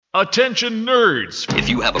Attention nerds! If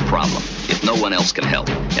you have a problem, if no one else can help,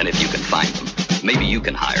 and if you can find them, maybe you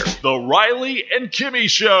can hire The Riley and Kimmy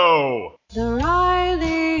Show! The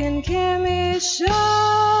Riley and Kimmy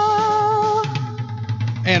Show!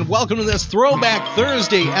 And welcome to this Throwback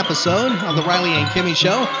Thursday episode of The Riley and Kimmy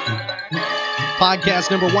Show.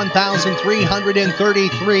 Podcast number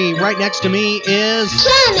 1333. Right next to me is...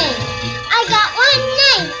 Kimmy! I got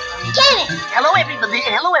one name! Kimmy! Hello, everybody.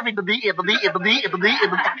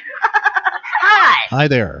 Hi. Hi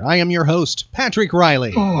there. I am your host, Patrick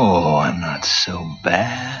Riley. Oh, I'm not so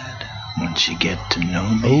bad once you get to know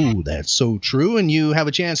me. Oh, that's so true. And you have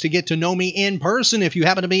a chance to get to know me in person if you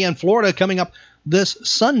happen to be in Florida coming up this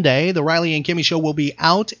Sunday. The Riley and Kimmy Show will be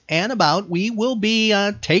out and about. We will be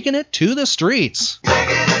taking it to the streets.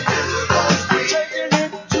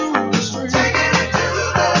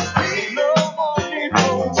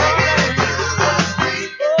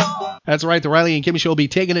 That's right, the Riley and Kimmy Show will be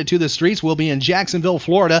taking it to the streets. We'll be in Jacksonville,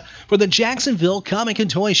 Florida for the Jacksonville Comic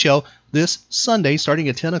and Toy Show this Sunday starting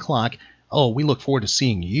at 10 o'clock. Oh, we look forward to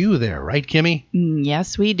seeing you there, right, Kimmy?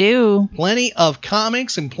 Yes, we do. Plenty of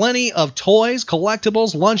comics and plenty of toys,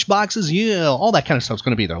 collectibles, lunchboxes, all that kind of stuff's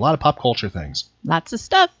going to be there. A lot of pop culture things. Lots of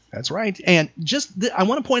stuff. That's right. And I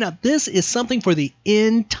want to point out, this is something for the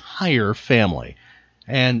entire family.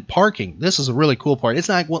 And parking, this is a really cool part. It's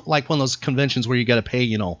not like one of those conventions where you got to pay,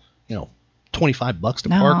 $25 to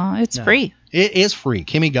park. No, it's free. It is free.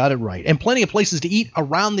 Kimmy got it right. And plenty of places to eat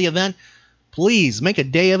around the event. Please make a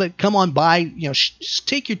day of it. Come on by. Just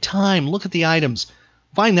take your time. Look at the items.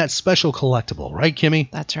 Find that special collectible. Right,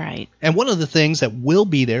 Kimmy? That's right. And one of the things that will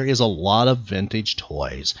be there is a lot of vintage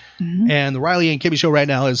toys. Mm-hmm. And the Riley and Kimmy Show right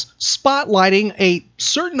now is spotlighting a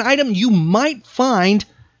certain item you might find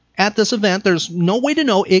at this event. There's no way to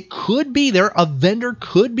know. It could be there. A vendor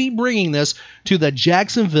could be bringing this to the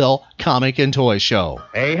Jacksonville Comic and Toy Show.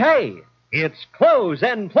 Hey, it's Close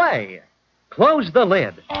and Play. Close the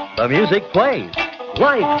lid. The music plays.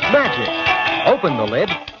 Like magic. Open the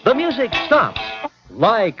lid. The music stops.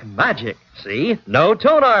 Like magic. See? No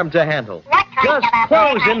tone arm to handle. Just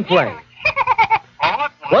close and play.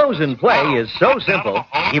 Close and play is so simple,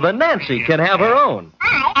 even Nancy can have her own.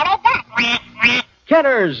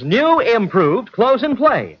 Kenner's new improved Close and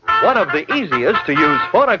Play. One of the easiest to use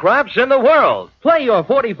phonographs in the world. Play your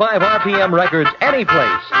 45 RPM records any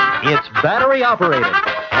place. It's battery operated.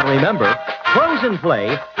 And remember, Close and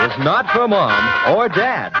Play is not for mom or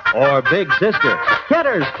dad or big sister.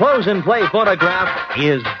 Kenner's Close and Play phonograph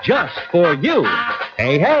is just for you.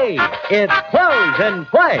 Hey, it's Close and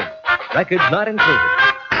Play. Records not included.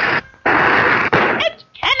 It's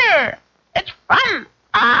Kenner. It's fun.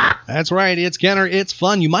 That's right. It's Kenner. It's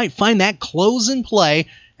fun. You might find that Close and Play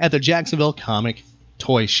at the Jacksonville Comic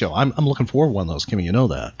Toy Show. I'm looking forward to one of those, Kimmy. You know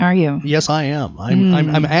that. Are you? Yes, I am.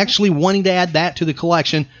 I'm actually wanting to add that to the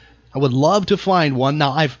collection. I would love to find one.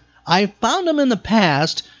 Now, I've found them in the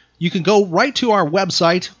past. You can go right to our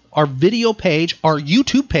website, our video page, our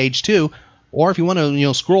YouTube page too, or if you want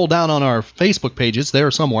to scroll down on our Facebook page, it's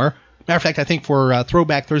there somewhere. Matter of fact, I think for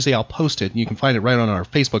Throwback Thursday, I'll post it, and you can find it right on our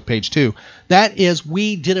Facebook page, too. That is,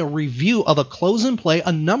 we did a review of a Close and Play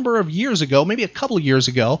a number of years ago, maybe a couple of years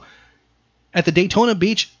ago, at the Daytona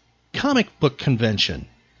Beach Comic Book Convention.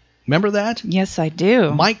 Remember that? Yes, I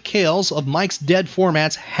do. Mike Kales of Mike's Dead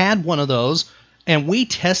Formats had one of those, and we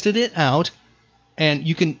tested it out, and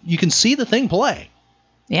you can see the thing play.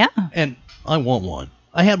 Yeah. And I want one.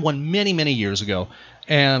 I had one many, many years ago,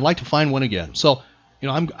 and I'd like to find one again. So...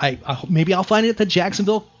 maybe I'll find it at the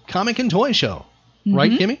Jacksonville Comic and Toy Show. Mm-hmm.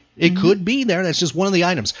 Right, Kimmy? It could be there. That's just one of the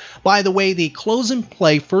items. By the way, the Close and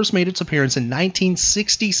Play first made its appearance in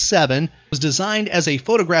 1967. It was designed as a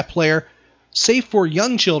photograph player safe for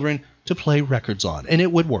young children to play records on, and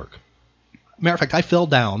it would work. Matter of fact, I fell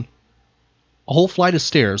down a whole flight of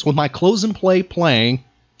stairs with my Close and Play playing.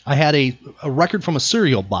 I had a record from a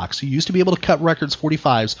cereal box. You used to be able to cut records,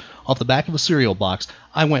 45s, off the back of a cereal box.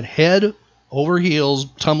 I went head over heels,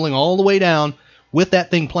 tumbling all the way down with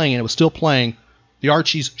that thing playing, and it was still playing the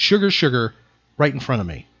Archie's Sugar Sugar right in front of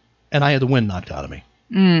me. And I had the wind knocked out of me.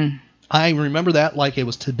 I remember that like it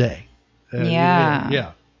was today.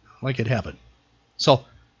 Yeah, like it happened. So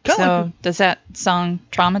does that song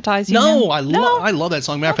traumatize you? No, I love that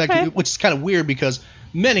song. Matter of fact, which is kind of weird because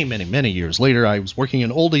many, many, many years later, I was working in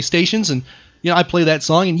oldie stations, and I play that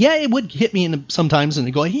song, and it would hit me sometimes,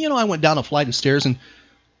 and go, I went down a flight of stairs, and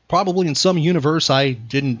probably in some universe I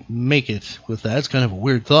didn't make it with that. It's kind of a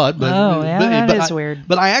weird thought. But, that is weird.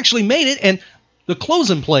 But I actually made it, and the Close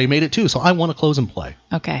and Play made it too, so I want to Close and Play.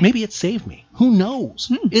 Okay. Maybe it saved me. Who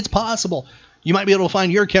knows? It's possible. you might be able to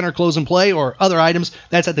find your Kenner Close and Play or other items.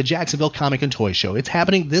 That's at the Jacksonville Comic and Toy Show. It's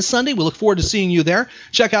happening this Sunday. We look forward to seeing you there.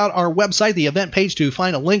 Check out our website, the event page, to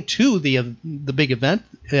find a link to the big event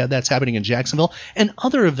that's happening in Jacksonville and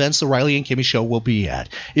other events the Riley and Kimmy Show will be at.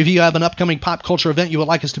 If you have an upcoming pop culture event you would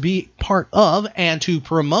like us to be part of and to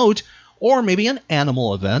promote, or maybe an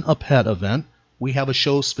animal event, a pet event, we have a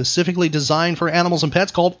show specifically designed for animals and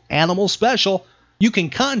pets called Animal Special. You can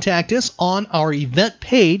contact us on our event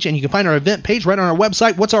page, and you can find our event page right on our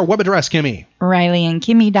website. What's our web address, Kimmy?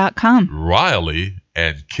 RileyandKimmy.com.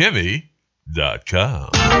 RileyandKimmy.com.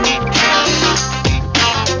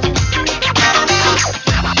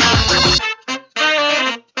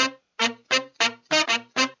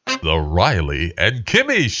 The Riley and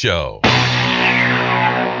Kimmy Show.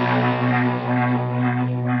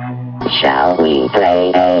 Shall we play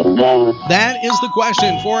a game? That is the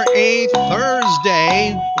question for a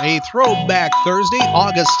Thursday, a Throwback Thursday,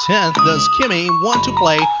 August 10th. Does Kimmy want to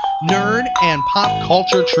play nerd and pop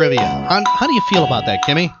culture trivia? How do you feel about that,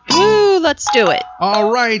 Kimmy? Woo, let's do it.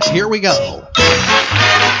 All right, here we go.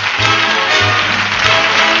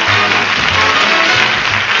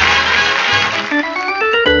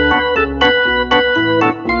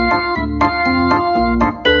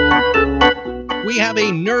 We have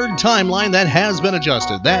a nerd timeline that has been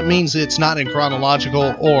adjusted. That means it's not in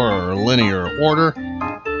chronological or linear order.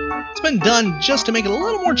 It's been done just to make it a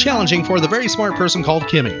little more challenging for the very smart person called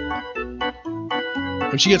Kimmy.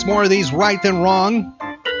 If she gets more of these right than wrong,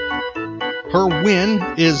 her win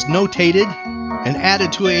is notated and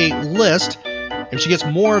added to a list. If she gets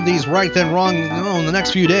more of these right than wrong in the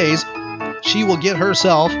next few days, she will get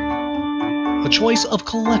herself a choice of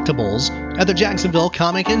collectibles at the Jacksonville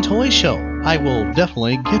Comic and Toy Show. I will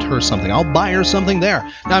definitely get her something. I'll buy her something there.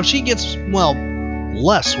 Now, if she gets,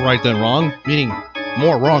 less right than wrong, meaning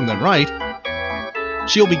more wrong than right,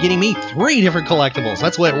 she'll be getting me 3 different collectibles.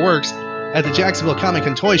 That's the way it works at the Jacksonville Comic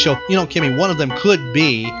and Toy Show. Kimmy, one of them could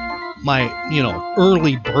be my,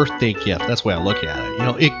 early birthday gift. That's the way I look at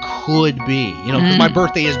it. It could be, because my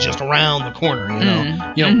birthday is just around the corner,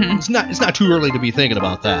 It's not too early to be thinking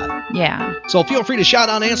about that. Yeah. So feel free to shout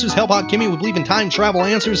out answers, help out Kimmy. We believe in time travel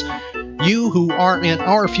answers. You who are in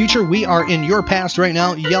our future, we are in your past right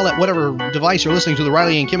now. Yell at whatever device you're listening to the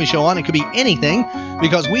Riley and Kimmy Show on. It could be anything,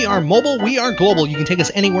 because we are mobile, we are global. You can take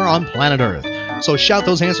us anywhere on planet Earth. So shout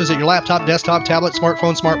those answers at your laptop, desktop, tablet,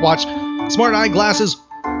 smartphone, smartwatch, smart eyeglasses,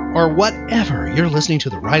 or whatever you're listening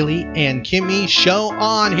to the Riley and Kimmy Show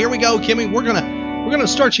on. Here we go, Kimmy. We're gonna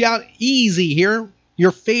start you out easy here.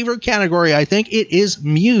 Your favorite category, I think, it is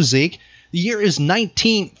music. The year is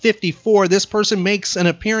 1954. This person makes an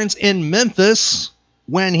appearance in Memphis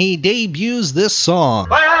when he debuts this song.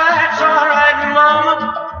 Well, that's all right,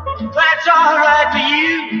 Mama. That's all right for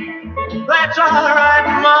you. That's all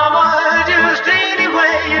right, Mama. Just any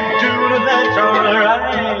way you do it, that's all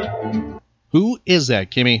right. Who is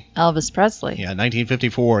that, Kimmy? Elvis Presley. Yeah,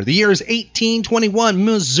 1954. The year is 1821.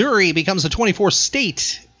 Missouri becomes the 24th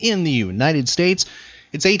state in the United States.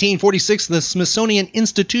 It's 1846. The Smithsonian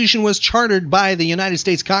Institution was chartered by the United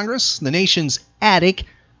States Congress. The nation's attic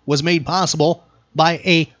was made possible by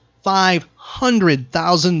a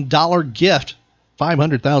 $500,000 gift.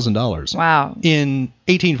 $500,000. Wow. In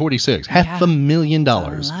 1846.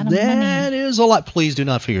 $500,000. That is a lot. Please do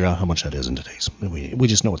not figure out how much that is in today's. We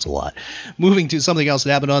just know it's a lot. Moving to something else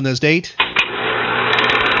that happened on this date.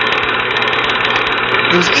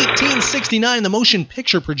 It was 1869. The motion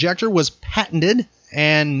picture projector was patented.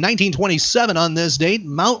 And 1927 on this date,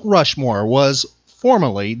 Mount Rushmore was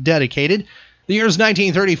formally dedicated. The year is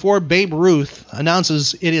 1934. Babe Ruth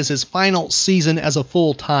announces it is his final season as a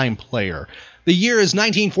full-time player. The year is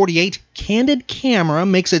 1948. Candid Camera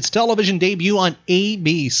makes its television debut on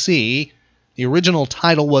ABC. The original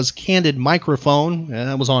title was Candid Microphone, and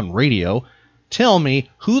that was on radio. Tell me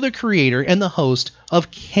who the creator and the host of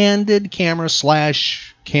Candid Camera /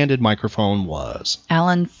 Candid Microphone was.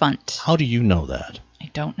 Alan Funt. How do you know that?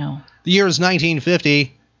 I don't know. The year is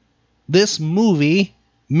 1950. This movie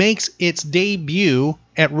makes its debut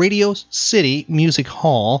at Radio City Music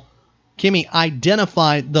Hall. Kimmy,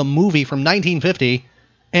 identify the movie from 1950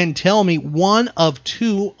 and tell me one of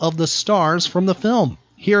 2 of the stars from the film.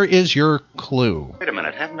 Here is your clue. Wait a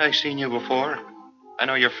minute. Haven't I seen you before? I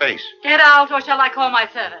know your face. Get out, or shall I call my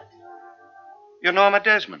servant? You're Norma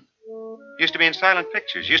Desmond. Used to be in silent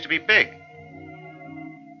pictures. Used to be big.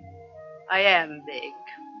 I am big.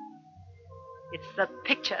 It's the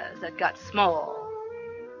pictures that got small.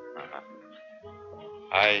 Uh-huh.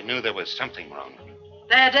 I knew there was something wrong.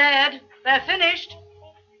 They're dead. They're finished.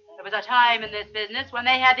 There was a time in this business when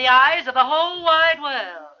they had the eyes of the whole wide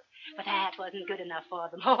world. But that wasn't good enough for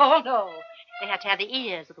them. Oh, no. They had to have the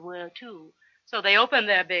ears of the world, too. So they opened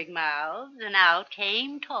their big mouths, and out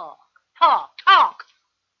came talk. Talk.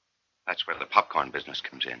 That's where the popcorn business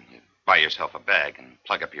comes in. You buy yourself a bag and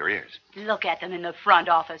plug up your ears. Look at them in the front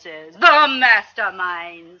offices. The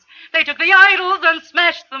masterminds. They took the idols and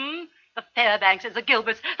smashed them. The Fairbankses, the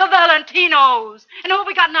Gilberts, the Valentinos. And who have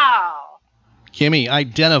we got now? Kimmy,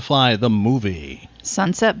 identify the movie.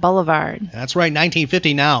 Sunset Boulevard. That's right,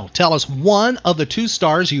 1950 now. Tell us one of the two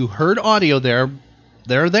stars you heard audio there.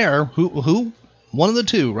 They're there. Who? One of the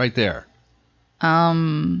two right there.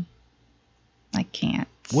 I can't.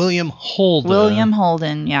 William Holden. William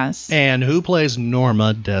Holden, yes. And who plays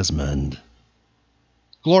Norma Desmond?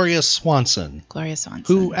 Gloria Swanson. Gloria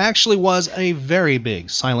Swanson. Who actually was a very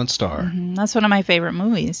big silent star. Mm-hmm. That's one of my favorite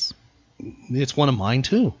movies. It's one of mine,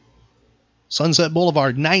 too. Sunset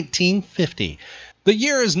Boulevard, 1950. The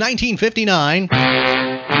year is 1959.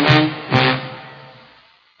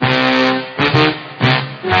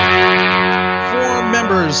 Four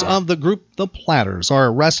members of the group The Platters are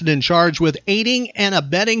arrested and charged with aiding and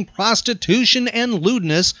abetting prostitution and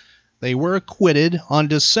lewdness. They were acquitted on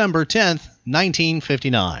December 10th,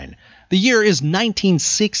 1959. The year is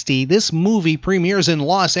 1960. This movie premieres in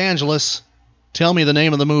Los Angeles. Tell me the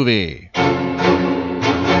name of the movie.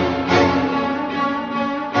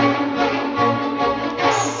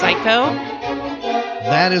 Psycho?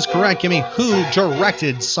 That is correct, Kimmy. Who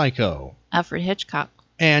directed Psycho? Alfred Hitchcock.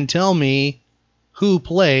 And tell me who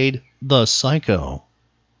played the Psycho.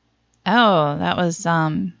 Oh, that was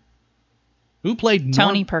who played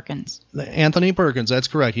Tony Perkins. Anthony Perkins, that's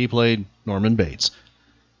correct. He played Norman Bates.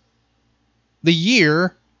 The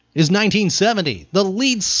year is 1970. The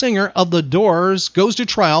lead singer of The Doors goes to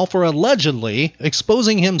trial for allegedly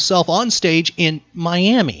exposing himself on stage in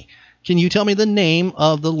Miami. Can you tell me the name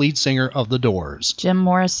of the lead singer of The Doors? Jim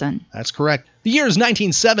Morrison. That's correct. The year is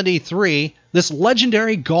 1973. This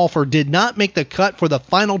legendary golfer did not make the cut for the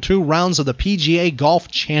final two rounds of the PGA Golf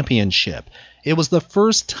Championship. It was the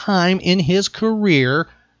first time in his career.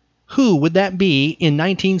 Who would that be in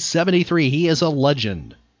 1973? He is a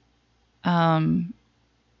legend.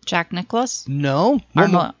 Jack Nicklaus? No.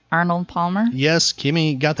 Arnold Palmer? Yes,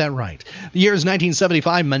 Kimmy got that right. The year is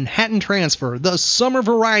 1975. Manhattan Transfer, the summer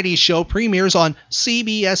variety show, premieres on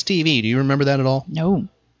CBS TV. Do you remember that at all? No.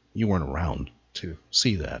 You weren't around to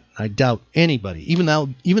see that. I doubt anybody, even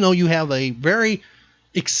though you have a very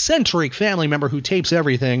eccentric family member who tapes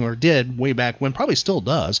everything, or did way back when, probably still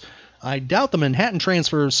does. I doubt the Manhattan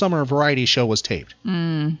Transfer summer variety show was taped.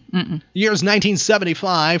 The year is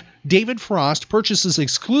 1975. David Frost purchases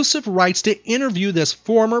exclusive rights to interview this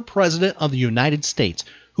former president of the United States.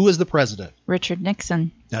 Who is the president? Richard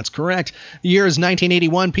Nixon. That's correct. The year is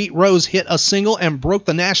 1981. Pete Rose hit a single and broke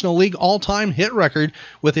the National League all-time hit record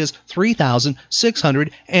with his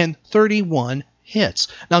 3,631 hits.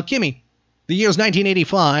 Now, Kimmy, the year is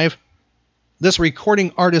 1985. This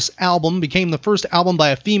recording artist's album became the first album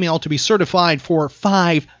by a female to be certified for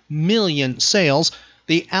 5 million sales.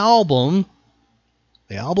 The album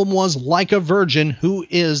was Like a Virgin. Who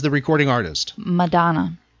is the recording artist?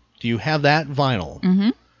 Madonna. Do you have that vinyl?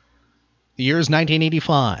 Mm-hmm. The year is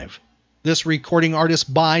 1985. This recording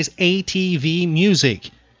artist buys ATV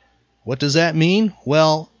Music. What does that mean?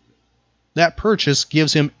 Well, that purchase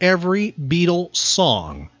gives him every Beatle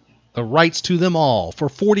song, the rights to them all, for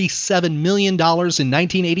 $47 million in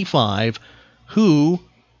 1985. Who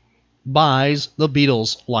buys the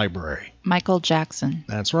Beatles library? Michael Jackson.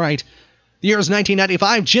 That's right. The year is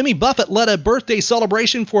 1995. Jimmy Buffett led a birthday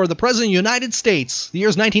celebration for the President of the United States. The year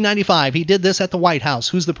is 1995. He did this at the White House.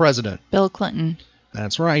 Who's the president? Bill Clinton.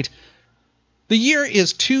 That's right. The year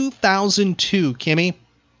is 2002, Kimmy.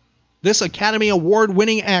 This Academy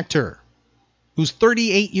Award-winning actor, who's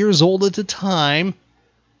 38 years old at the time,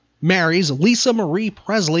 marries Lisa Marie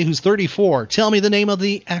Presley, who's 34. Tell me the name of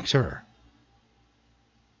the actor.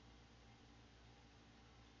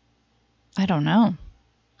 I don't know.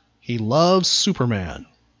 He loves Superman.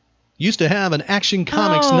 Used to have an Action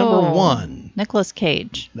Comics #1. Nicolas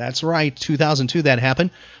Cage. That's right. 2002 that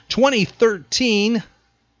happened. 2013,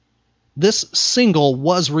 this single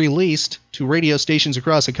was released to radio stations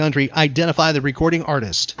across the country. Identify the recording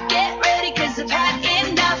artist. Get ready, 'cause I've had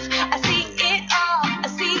enough. I see it all. I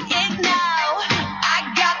see it now.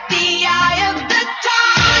 I got the eye of the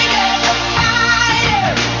tiger, a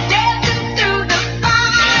fighter, dancing through the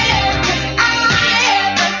fire, 'cause I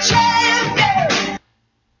am a champion.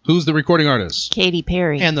 Who's the recording artist? Katy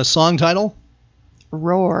Perry. And the song title?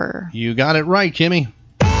 Roar. You got it right, Kimmy.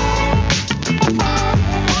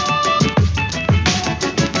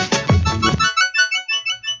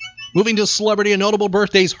 Moving to celebrity and notable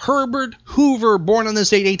birthdays, Herbert Hoover, born on this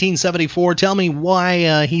date, 1874. Tell me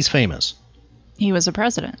why he's famous. He was a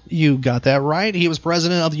president. You got that right. He was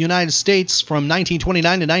president of the United States from 1929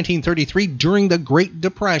 to 1933 during the Great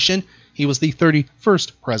Depression. He was the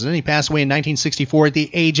 31st president. He passed away in 1964 at the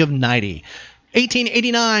age of 90.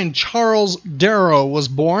 1889, Charles Darrow was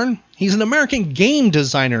born. He's an American game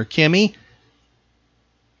designer, Kimmy.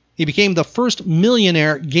 He became the first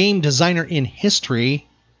millionaire game designer in history.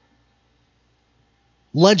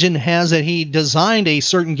 Legend has that he designed a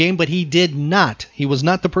certain game, but he did not. He was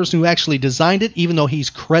not the person who actually designed it, even though he's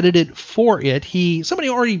credited for it. Somebody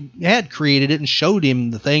already had created it and showed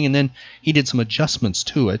him the thing, and then he did some adjustments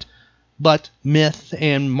to it. But myth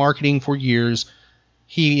and marketing for years,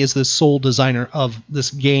 he is the sole designer of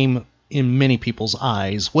this game in many people's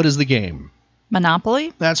eyes. What is the game?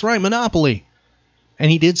 Monopoly? That's right, Monopoly.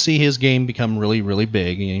 And he did see his game become really, really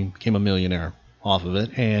big. He became a millionaire off of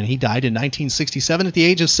it, and he died in 1967 at the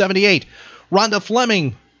age of 78. Rhonda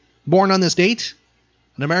Fleming, born on this date,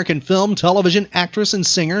 an American film, television actress, and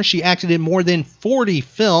singer. She acted in more than 40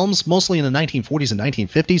 films, mostly in the 1940s and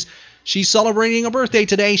 1950s. She's celebrating a birthday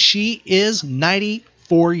today. She is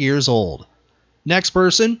 94 years old. Next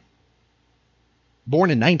person, born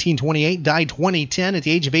in 1928, died 2010 at the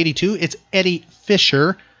age of 82. It's Eddie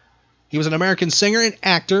Fisher. He was an American singer and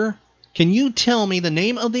actor. Can you tell me the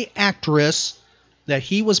name of the actress that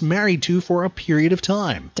he was married to for a period of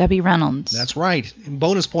time? Debbie Reynolds. That's right. And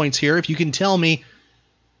bonus points here if you can tell me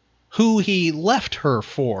who he left her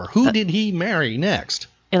for. Who did he marry next?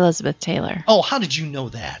 Elizabeth Taylor. Oh, how did you know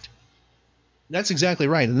that? That's exactly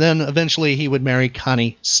right. And then eventually he would marry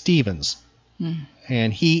Connie Stevens.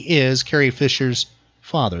 And he is Carrie Fisher's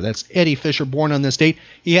father. That's Eddie Fisher, born on this date.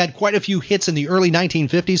 He had quite a few hits in the early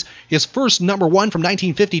 1950s. His first number one from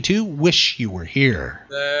 1952, Wish You Were Here.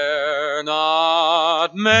 They're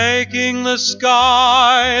not making the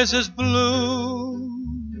skies as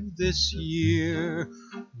blue this year.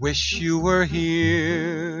 Wish you were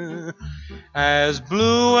here. As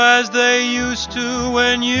blue as they used to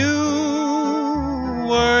when you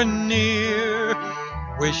were near.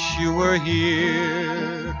 Wish you were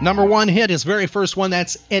here. Number one hit, his very first one,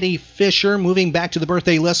 that's Eddie Fisher. Moving back to the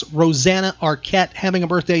birthday list, Rosanna Arquette having a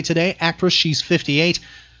birthday today. Actress, she's 58.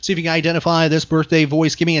 See if you can identify this birthday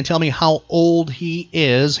voice. Give me and tell me how old he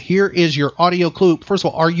is. Here is your audio clue. First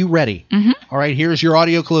of all, are you ready? Mm-hmm. All right, here's your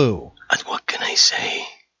audio clue. And what can I say?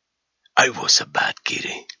 I was a bad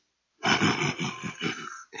kitty.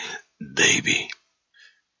 Baby.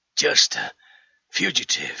 Just a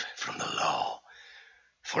fugitive from the law.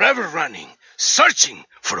 Forever running, searching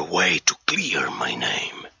for a way to clear my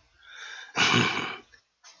name.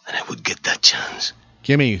 And I would get that chance.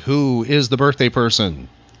 Kimmy, who is the birthday person?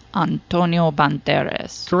 Antonio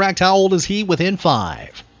Banderas. Correct. How old is he within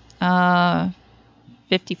 5?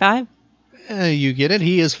 55. You get it.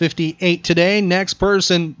 He is 58 today. Next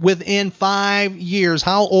person within 5 years.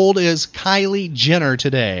 How old is Kylie Jenner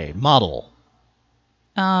today? Model.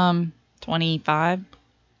 25.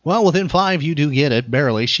 Well, within 5, you do get it.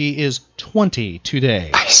 Barely. She is 20 today.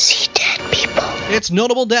 I see dead people. It's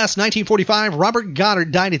notable deaths. 1945, Robert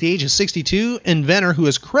Goddard died at the age of 62. Inventor who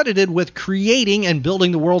is credited with creating and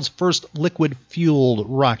building the world's first liquid-fueled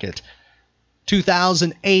rocket.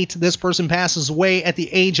 2008, this person passes away at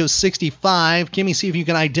the age of 65. Kimmy, see if you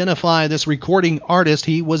can identify this recording artist.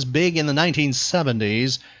 He was big in the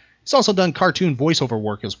 1970s. He's also done cartoon voiceover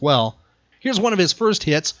work as well. Here's one of his first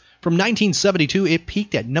hits. From 1972, it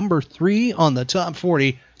peaked at number 3 on the top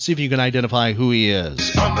 40. See if you can identify who he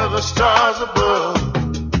is. Under the stars above,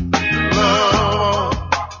 love,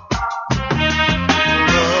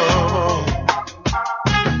 love.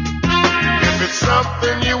 If it's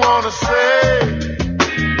something you want to say,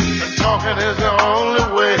 then talking is the only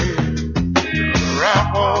way.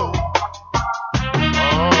 Rap on,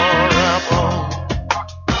 oh, rap on.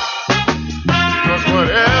 'Cause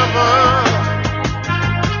whatever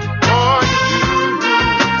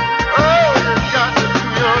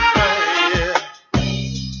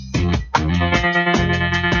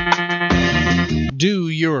Do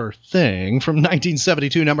Your Thing from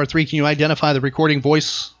 1972, number 3. Can you identify the recording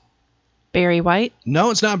voice? Barry White?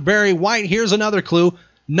 No, it's not Barry White. Here's another clue.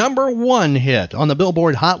 Number 1 hit on the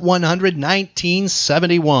Billboard Hot 100,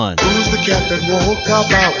 1971. Who's the cat that won't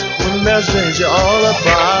cop out when there's danger all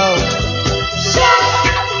about?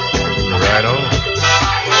 Right on.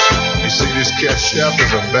 You see, this cat chef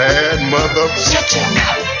is a bad mother. Shut your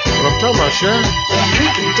mouth. What I'm talking about, Chef? Yeah, you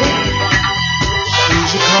can do it.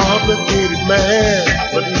 He's a complicated man,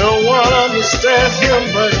 but no one understands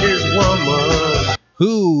him but his woman.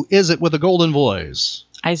 Who is it with a golden voice?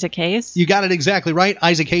 Isaac Hayes? You got it exactly right.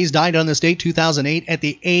 Isaac Hayes died on this date, 2008, at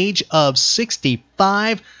the age of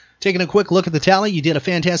 65. Taking a quick look at the tally, you did a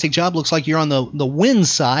fantastic job. Looks like you're on the win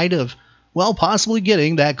side of, well, possibly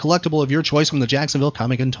getting that collectible of your choice from the Jacksonville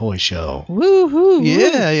Comic and Toy Show. Woo-hoo.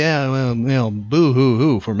 Yeah. Well,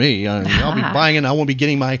 boo-hoo-hoo for me. I'll be buying it. I won't be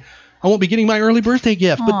getting my early birthday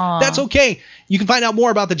gift, but that's okay. You can find out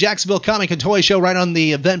more about the Jacksonville Comic and Toy Show right on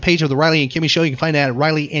the event page of the Riley and Kimmy Show. You can find that at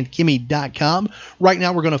rileyandkimmy.com. Right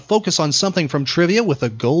now, we're going to focus on something from trivia with the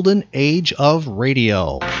golden age of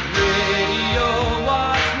radio.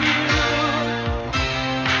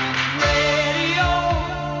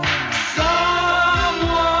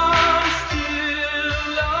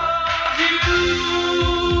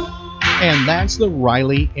 And that's the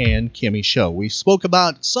Riley and Kimmy Show. We spoke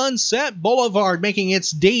about Sunset Boulevard making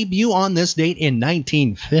its debut on this date in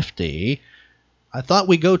 1950. I thought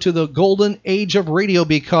we'd go to the golden age of radio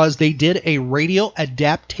because they did a radio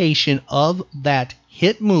adaptation of that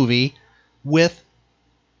hit movie with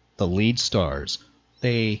the lead stars.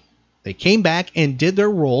 They came back and did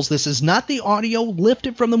their roles. This is not the audio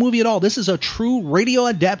lifted from the movie at all. This is a true radio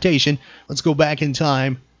adaptation. Let's go back in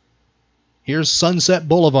time. Here's Sunset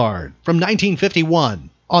Boulevard from 1951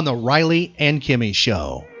 on the Riley and Kimmy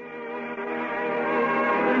Show.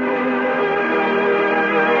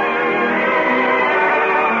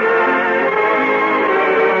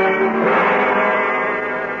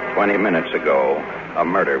 Minutes ago, a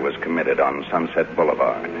murder was committed on Sunset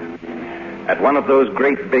Boulevard at one of those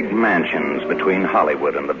great big mansions between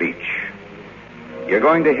Hollywood and the beach. You're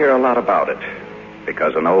going to hear a lot about it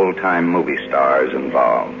because an old-time movie star is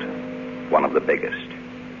involved, one of the biggest.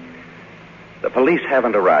 The police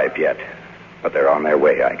haven't arrived yet, but they're on their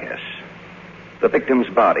way, I guess. The victim's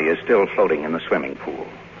body is still floating in the swimming pool.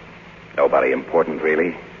 Nobody important,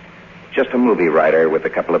 really. Just a movie writer with a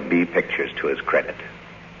couple of B pictures to his credit.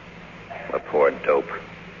 The poor dope.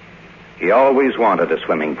 He always wanted a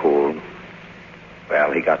swimming pool.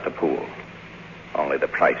 Well, he got the pool. Only the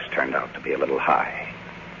price turned out to be a little high.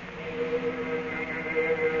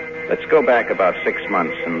 Let's go back about 6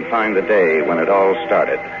 months and find the day when it all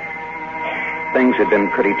started. Things had been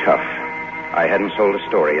pretty tough. I hadn't sold a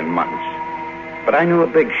story in months. But I knew a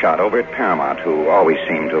big shot over at Paramount who always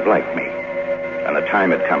seemed to have liked me. And the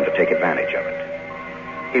time had come to take advantage of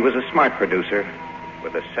it. He was a smart producer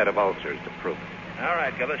with a set of ulcers to prove it. All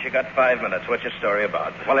right, Gillis, you got 5 minutes. What's your story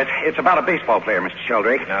about? Well, it's about a baseball player, Mr.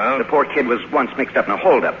 Sheldrake. No? The poor kid was once mixed up in a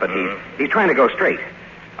holdup, but he's trying to go straight.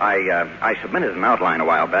 I submitted an outline a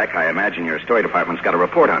while back. I imagine your story department's got a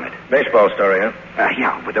report on it. Baseball story, huh?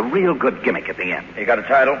 Yeah, with a real good gimmick at the end. You got a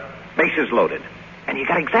title? Bases loaded. And you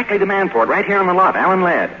got exactly the man for it right here on the lot, Alan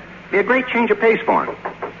Ladd. Be a great change of pace for him.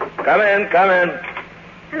 Come in.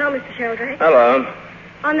 Hello, Mr. Sheldrake. Hello.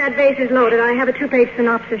 On that bases loaded, I have a 2-page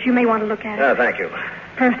synopsis. You may want to look at it. Oh, thank you.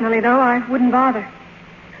 Personally, though, I wouldn't bother.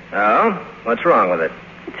 Oh? What's wrong with it?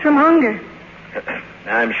 It's from hunger.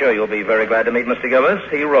 I'm sure you'll be very glad to meet Mr. Gillis.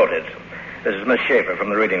 He wrote it. This is Miss Schaefer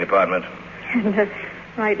from the reading department. And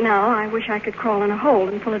right now, I wish I could crawl in a hole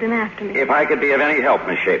and pull it in after me. If I could be of any help,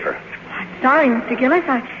 Miss Schaefer. I'm sorry, Mr. Gillis.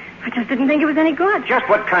 I just didn't think it was any good. Just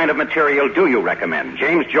what kind of material do you recommend?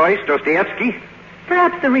 James Joyce, Dostoevsky?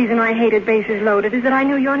 Perhaps the reason I hated Bases Loaded is that I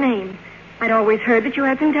knew your name. I'd always heard that you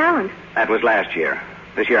had some talent. That was last year.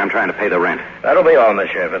 This year I'm trying to pay the rent. That'll be all, Miss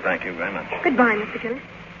Schaefer. Thank you very much. Goodbye, Mr. Gillis.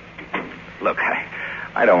 Look,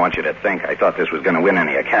 I don't want you to think I thought this was going to win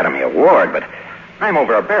any Academy Award, but I'm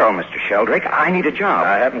over a barrel, Mr. Sheldrake. I need a job.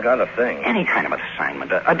 I haven't got a thing. Any kind of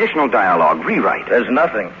assignment. Additional dialogue, rewrite. There's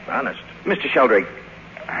nothing, honest. Mr. Sheldrake,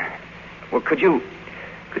 well, could you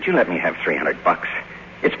let me have $300?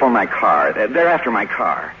 It's for my car. They're after my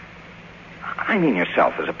car. I mean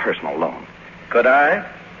yourself as a personal loan. Could I?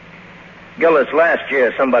 Gillis, last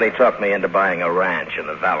year somebody talked me into buying a ranch in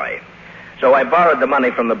the valley. So I borrowed the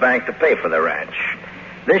money from the bank to pay for the ranch.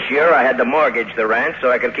 This year I had to mortgage the ranch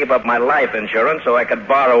so I could keep up my life insurance, so I could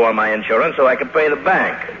borrow on my insurance, so I could pay the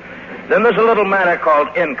bank. Then there's a little matter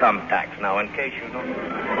called income tax. Now, in case you don't...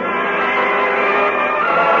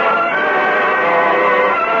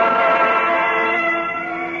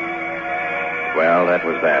 Well, that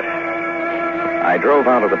was that. I drove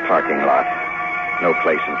out of the parking lot. No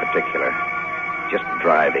place in particular. Just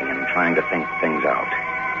driving and trying to think things out.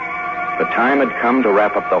 The time had come to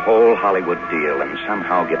wrap up the whole Hollywood deal and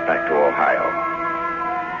somehow get back to Ohio.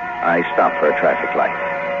 I stopped for a traffic light.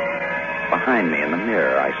 Behind me in the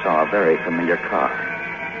mirror, I saw a very familiar car.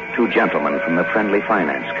 2 gentlemen from the Friendly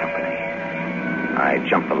Finance Company. I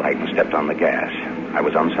jumped the light and stepped on the gas. I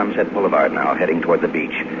was on Sunset Boulevard now, heading toward the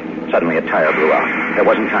beach. Suddenly, a tire blew out. There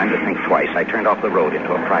wasn't time to think twice. I turned off the road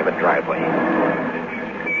into a private driveway.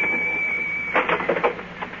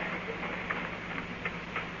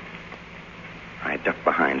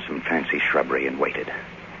 some fancy shrubbery and waited.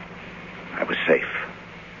 I was safe.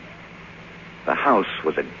 The house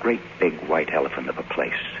was a great big white elephant of a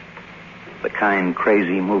place. The kind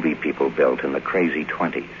crazy movie people built in the crazy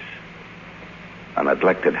 20s. A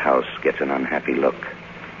neglected house gets an unhappy look.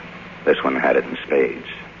 This one had it in spades.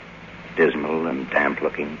 Dismal and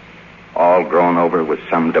damp-looking, all grown over with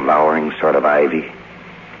some devouring sort of ivy.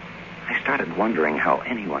 I started wondering how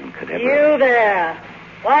anyone could ever... You there.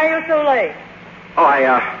 Why are you so late? Oh,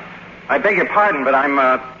 I beg your pardon, but I'm,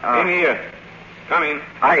 In here. Come in.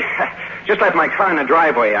 I just left my car in the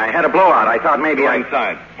driveway. I had a blowout. I thought maybe Go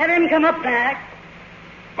inside. Have him come up back.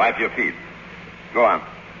 Wipe your feet. Go on.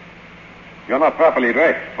 You're not properly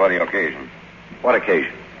dressed for the occasion. What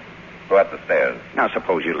occasion? Go up the stairs. Now,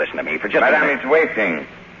 suppose you listen to me for just a Madame, minute. it's waiting.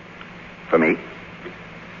 For me?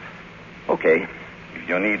 Okay. If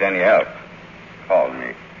you need any help, call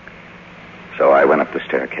me. So I went up the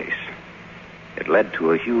staircase. It led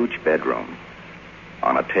to a huge bedroom.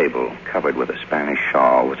 On a table covered with a Spanish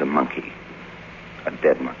shawl was a monkey. A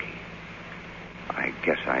dead monkey. I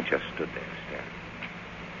guess I just stood there staring.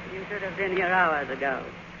 You should have been here hours ago.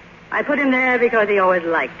 I put him there because he always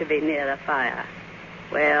liked to be near a fire.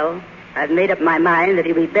 Well, I've made up my mind that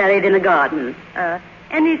he'll be buried in a garden.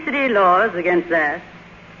 Any city laws against that?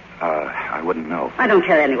 I wouldn't know. I don't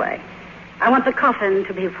care anyway. I want the coffin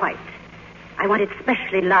to be white. I want it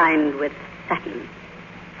specially lined with satin.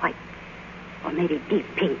 White. Or maybe deep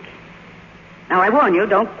pink. Now, I warn you,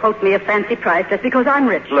 don't quote me a fancy price just because I'm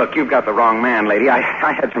rich. Look, you've got the wrong man, lady. I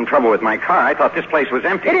had some trouble with my car. I thought this place was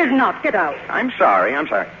empty. It is not. Get out. I'm sorry.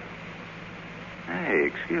 Hey,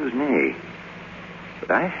 excuse me.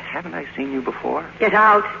 But haven't I seen you before? Get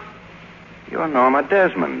out. You're Norma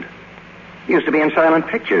Desmond. You used to be in silent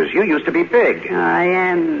pictures. You used to be big. I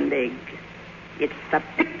am big. It's the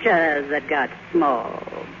pictures that got small.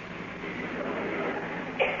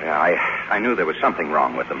 Yeah, I knew there was something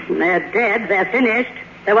wrong with them. They're dead. They're finished.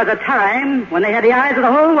 There was a time when they had the eyes of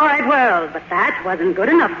the whole wide world, but that wasn't good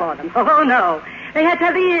enough for them. Oh, no. They had to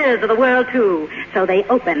have the ears of the world, too. So they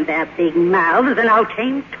opened their big mouths, and out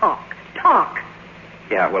came talk. Talk.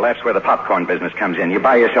 Yeah, well, that's where the popcorn business comes in. You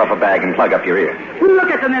buy yourself a bag and plug up your ears.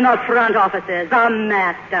 Look at them in those front offices. The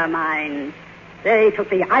masterminds. They took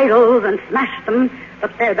the idols and smashed them. The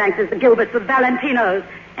Fairbankses, the Gilberts, the Valentinos.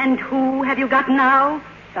 And who have you got now?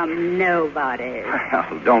 Some nobodies.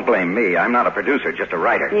 Well, don't blame me. I'm not a producer, just a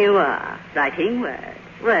writer. You are. Writing words.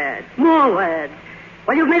 Words. More words.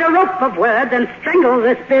 Well, you've made a rope of words and strangled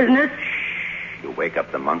this business. Shh. You wake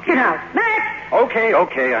up the monkey. Get out. Max!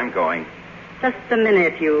 Okay, I'm going. Just a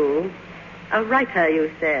minute, you. A writer, you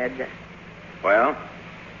said. Well?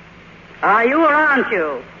 Are you or aren't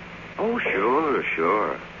you? Oh,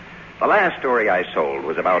 sure. The last story I sold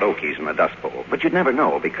was about Okies in the Dust Bowl, but you'd never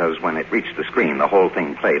know because when it reached the screen, the whole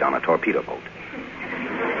thing played on a torpedo boat.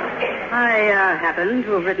 I happen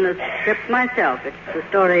to have written a script myself. It's the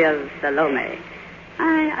story of Salome.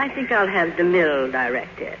 I think I'll have DeMille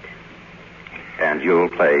direct it. And you'll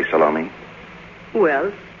play Salome? Who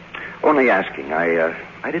else? Only asking. I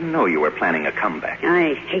didn't know you were planning a comeback.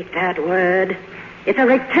 I hate that word. It's a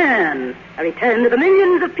return. A return to the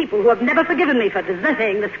millions of people who have never forgiven me for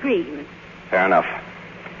deserting the screen. Fair enough.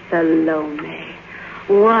 Salome.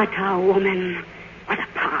 What a woman. What a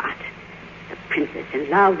part. The princess in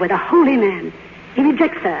love with a holy man. He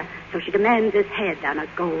rejects her, so she demands his head on a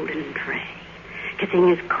golden tray, kissing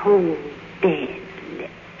his cold, dead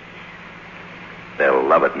lips. They'll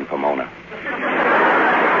love it in Pomona.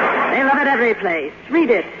 They love it every place.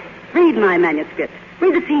 Read it. Read my manuscript.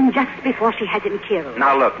 Read the scene just before she has him killed.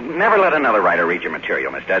 Now, look, never let another writer read your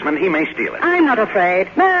material, Miss Desmond. He may steal it. I'm not afraid.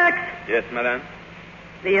 Max! Yes, madame?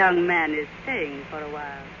 The young man is staying for a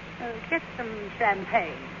while. Get some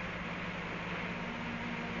champagne.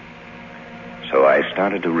 So I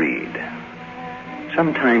started to read.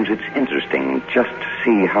 Sometimes it's interesting just to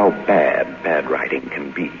see how bad writing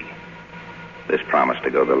can be. This promised to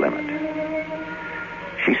go the limit.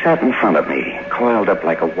 She sat in front of me, coiled up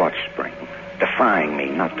like a watch spring, defying me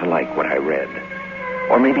not to like what I read,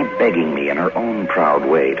 or maybe begging me in her own proud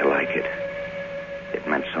way to like it. It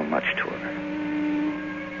meant so much to her.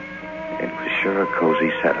 It was sure a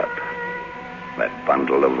cozy setup. That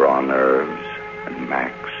bundle of raw nerves, and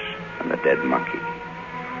Max, and the dead monkey.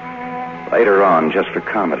 Later on, just for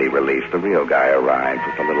comedy relief, the real guy arrived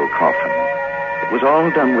with a little coffin. It was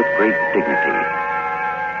all done with great dignity.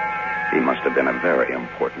 He must have been a very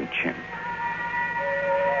important chimp.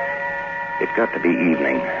 It got to be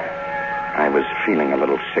evening. I was feeling a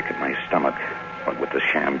little sick at my stomach, what with the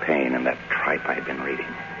champagne and that tripe I'd been reading.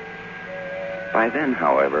 By then,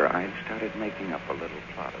 however, I'd started making up a little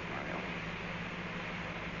plot of my own.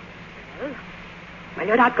 Well,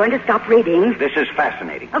 you're not going to stop reading. This is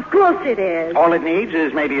fascinating. Of course it is. All it needs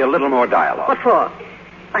is maybe a little more dialogue. What for?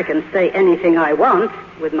 I can say anything I want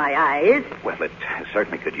with my eyes. Well, it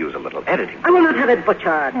certainly could use a little editing. I will not have it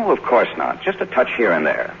butchered. Oh, of course not. Just a touch here and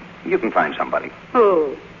there. You can find somebody.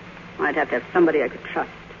 Oh, I'd have to have somebody I could trust.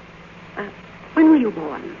 When were you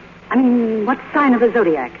born? I mean, what sign of the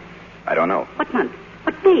zodiac? I don't know. What month?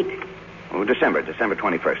 What date? Oh, December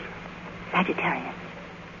 21st. Sagittarius.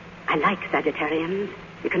 I like Sagittarians.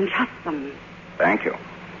 You can trust them. Thank you.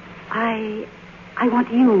 I want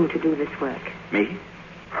you to do this work. Me?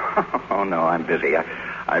 Oh, no, I'm busy.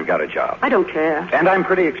 I've got a job. I don't care. And I'm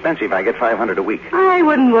pretty expensive. I get $500 a week. I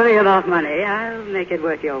wouldn't worry about money. I'll make it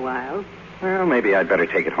worth your while. Well, maybe I'd better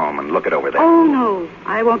take it home and look it over there. Oh, no.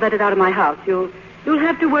 I won't let it out of my house. You'll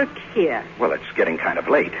have to work here. Well, it's getting kind of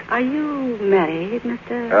late. Are you married,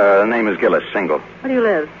 Mr.? The name is Gillis, single. Where do you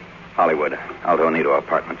live? Hollywood, Alto Nido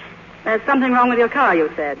Apartments. There's something wrong with your car, you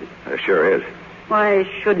said. There sure is. Why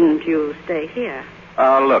shouldn't you stay here?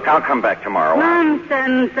 Look, I'll come back tomorrow.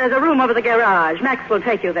 Nonsense. There's a room over the garage. Max will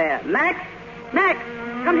take you there. Max,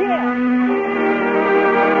 come here.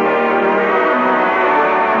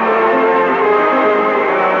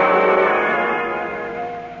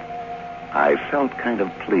 I felt kind of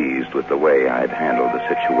pleased with the way I'd handled the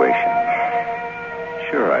situation.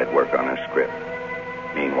 Sure, I'd work on a script.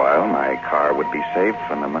 Meanwhile, my car would be safe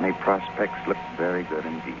and the money prospects looked very good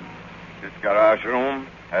indeed. This garage room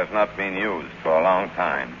has not been used for a long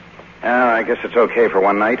time. I guess it's okay for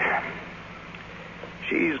one night.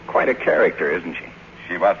 She's quite a character, isn't she?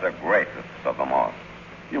 She was the greatest of them all.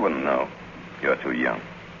 You wouldn't know. You're too young.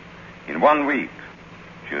 In 1 week,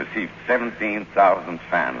 she received 17,000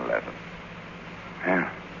 fan letters. Yeah.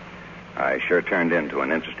 I sure turned into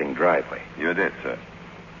an interesting driveway. You did, sir.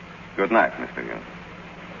 Good night, Mr. Young.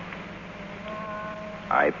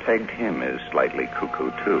 I pegged him as slightly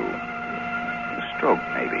cuckoo, too. A stroke,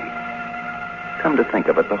 maybe. Come to think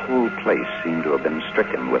of it, the whole place seemed to have been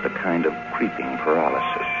stricken with a kind of creeping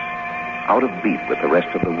paralysis. Out of beat with the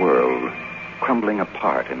rest of the world, crumbling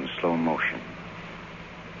apart in slow motion.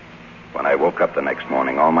 When I woke up the next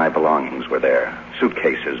morning, all my belongings were there.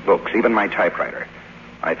 Suitcases, books, even my typewriter.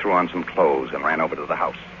 I threw on some clothes and ran over to the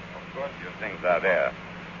house. Of course, your things are there.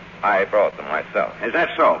 I brought them myself. Is that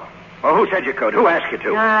so? Well, who said you could? Who asked you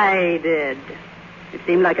to? I did. It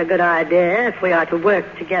seemed like a good idea if we are to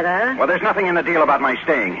work together. Well, there's nothing in the deal about my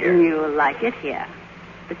staying here. You like it here.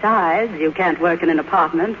 Besides, you can't work in an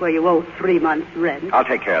apartment where you owe 3 months' rent. I'll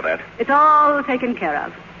take care of that. It's all taken care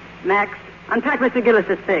of. Max, unpack Mr.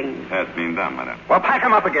 Gillis's things. That's been done, madam. Well, pack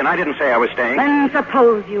them up again. I didn't say I was staying. Then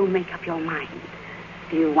suppose you make up your mind.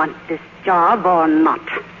 Do you want this job or not?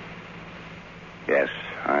 Yes,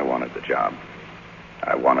 I wanted the job.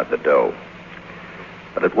 I wanted the dough.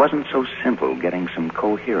 But it wasn't so simple getting some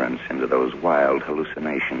coherence into those wild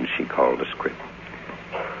hallucinations she called a script.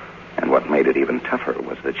 And what made it even tougher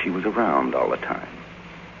was that she was around all the time,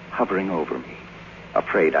 hovering over me,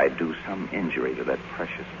 afraid I'd do some injury to that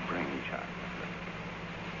precious brainchild.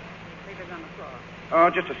 Oh,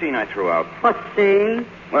 just a scene I threw out. What scene?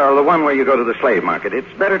 Well, the one where you go to the slave market.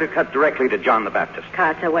 It's better to cut directly to John the Baptist.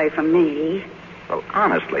 Cut away from me. Well,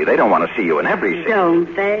 honestly, they don't want to see you in every scene.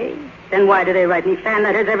 Don't they? Then why do they write me fan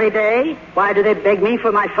letters every day? Why do they beg me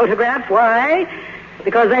for my photographs? Why?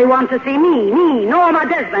 Because they want to see me, Norma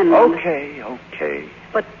Desmond. Okay.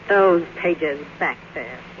 Put those pages back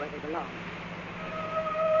there where they belong.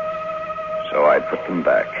 So I put them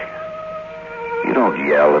back. You don't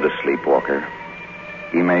yell at a sleepwalker.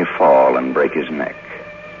 He may fall and break his neck.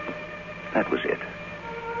 That was it.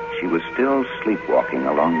 She was still sleepwalking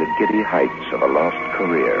along the giddy heights of a lost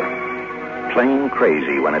career, plain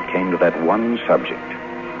crazy when it came to that one subject,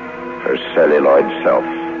 her celluloid self,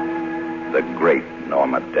 the great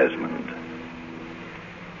Norma Desmond.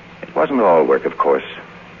 It wasn't all work, of course.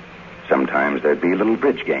 Sometimes there'd be little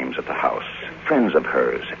bridge games at the house, friends of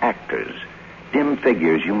hers, actors, dim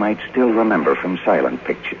figures you might still remember from silent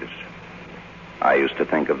pictures. I used to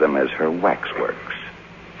think of them as her waxworks,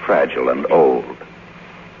 fragile and old.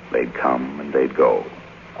 They'd come and they'd go,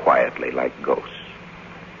 quietly like ghosts.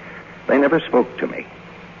 They never spoke to me.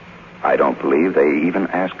 I don't believe they even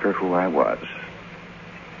asked her who I was.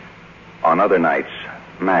 On other nights,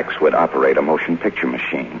 Max would operate a motion picture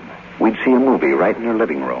machine. We'd see a movie right in her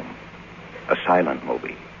living room. A silent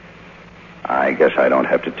movie. I guess I don't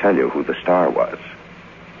have to tell you who the star was.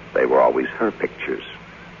 They were always her pictures.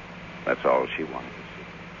 That's all she wanted to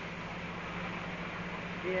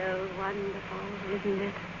see. Still wonderful, isn't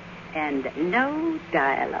it? And no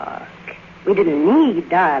dialogue. We didn't need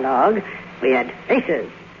dialogue. We had faces.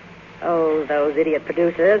 Oh, those idiot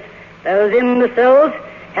producers. Those imbeciles,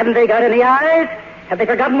 haven't they got any eyes? Have they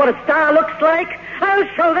forgotten what a star looks like? I'll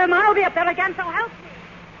show them. I'll be up there again, so help me.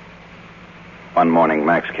 One morning,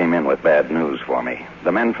 Max came in with bad news for me.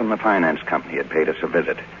 The men from the finance company had paid us a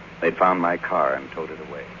visit. They'd found my car and towed it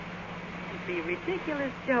away. Don't be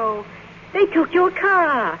ridiculous, Joe. They took your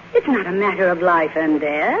car. It's not a matter of life and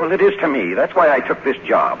death. Well, it is to me. That's why I took this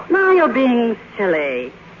job. Now you're being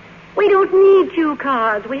silly. We don't need 2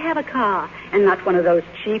 cars. We have a car. And not one of those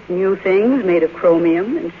cheap new things made of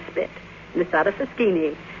chromium and spit. Nisada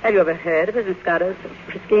Fischini. Have you ever heard of a Nisada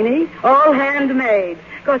Fischini? All handmade.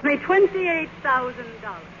 Cost me $28,000.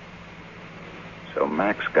 So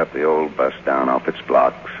Max got the old bus down off its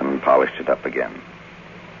blocks and polished it up again.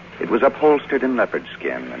 It was upholstered in leopard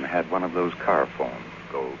skin and had one of those car phones,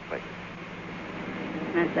 gold-plated.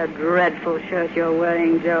 That's a dreadful shirt you're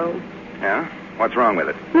wearing, Joe. Yeah? What's wrong with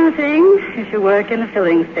it? Nothing. You should work in a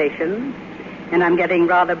filling station. And I'm getting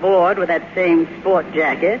rather bored with that same sport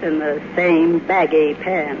jacket and the same baggy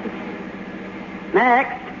pants.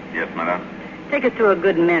 Max? Yes, madame? Take us to a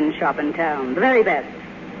good men's shop in town. The very best.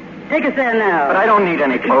 Take us there now. But I don't need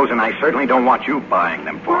any clothes, and I certainly don't want you buying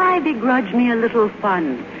them for me. Why begrudge me a little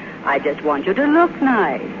fun? I just want you to look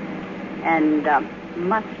nice. And,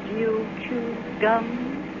 must you chew gum?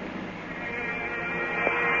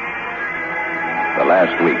 The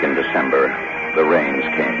last week in December, the rains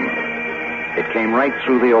came. It came right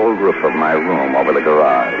through the old roof of my room over the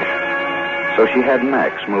garage. So she had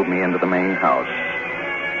Max move me into the main house.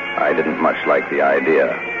 I didn't much like the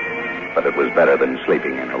idea, but it was better than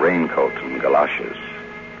sleeping in a raincoat and galoshes.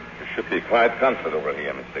 You should be quite comfortable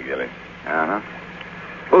here, Mr. Gillis. Uh-huh.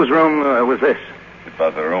 Whose room was this? It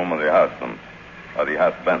was the room of the husband. Or the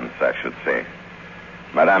husbands, I should say.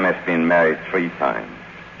 Madame has been married 3 times.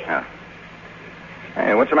 Yeah.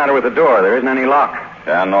 Hey, what's the matter with the door? There isn't any lock.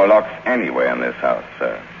 There are no locks anywhere in this house,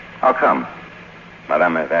 sir. How come?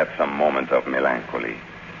 Madame has had some moments of melancholy.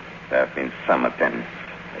 There have been some attempts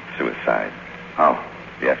at suicide. Oh.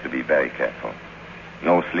 We have to be very careful.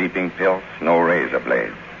 No sleeping pills, no razor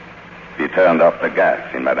blades. We turned off the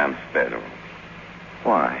gas in Madame's bedroom.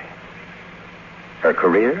 Why? Her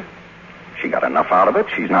career? She got enough out of it.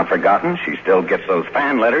 She's not forgotten. She still gets those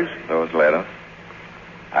fan letters. Those letters?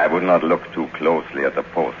 I would not look too closely at the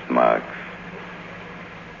postmarks.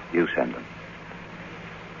 You send them.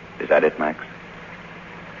 Is that it, Max?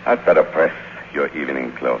 I'd better press your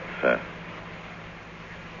evening clothes, sir.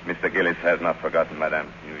 Mr. Gillis has not forgotten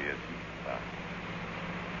Madame's New Year's Eve party.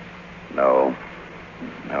 No,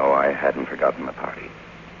 I hadn't forgotten the party.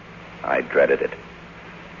 I dreaded it.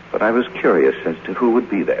 But I was curious as to who would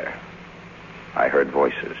be there. I heard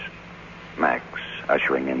voices. Max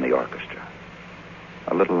ushering in the orchestra.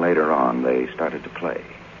 A little later on, they started to play.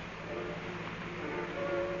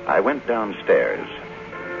 I went downstairs.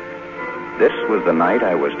 This was the night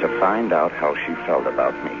I was to find out how she felt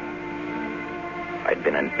about me. I'd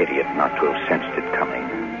been an idiot not to have sensed it coming.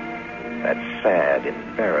 That sad,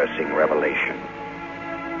 embarrassing revelation.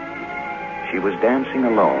 She was dancing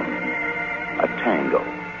alone, a tango.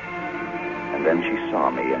 And then she saw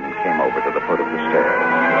me and came over to the foot of the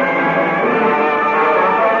stairs.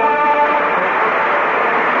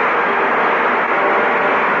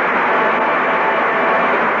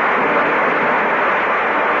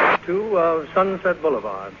 2 of Sunset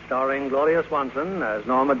Boulevard, starring Gloria Swanson as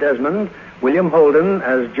Norma Desmond, William Holden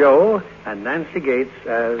as Joe, and Nancy Gates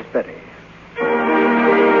as Betty.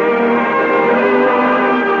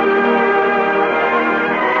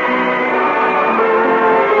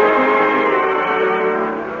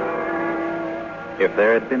 If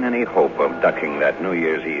there had been any hope of ducking that New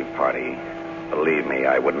Year's Eve party, believe me,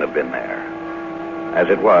 I wouldn't have been there. As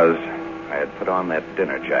it was, I had put on that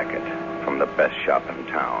dinner jacket from the best shop in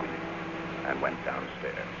town and went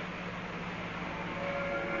downstairs.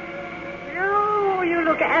 Oh, you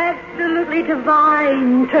look absolutely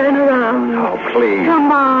divine. Turn around. Oh, please.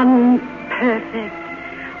 Come on.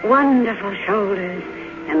 Perfect. Wonderful shoulders.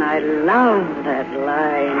 And I love that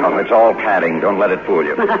line. Oh, it's all padding. Don't let it fool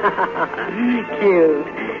you. Cute.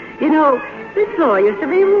 You know, this floor used to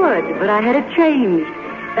be wood, but I had it changed.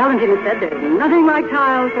 Valentina said there's nothing like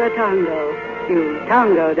tiles for a tango. You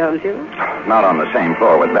tango, don't you? Not on the same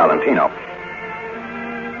floor with Valentino.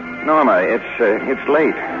 Norma, it's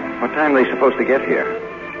late. What time are they supposed to get here?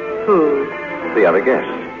 Who? The other guests.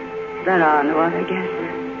 There are no other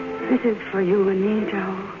guests. This is for you and me,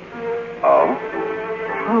 Joe. Oh?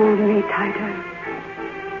 Hold me tighter.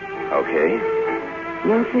 Okay.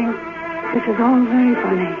 You'll think this is all very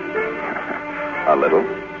funny. A little.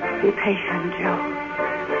 Be patient, Joe.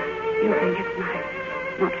 You think it's nice,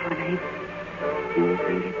 not funny. You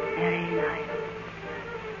think it's very nice.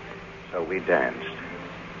 So we danced,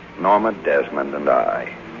 Norma Desmond and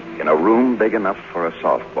I, in a room big enough for a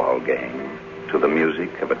softball game, to the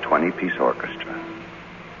music of a 20-piece orchestra.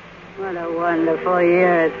 What a wonderful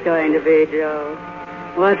year it's going to be, Joe.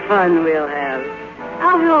 What fun we'll have.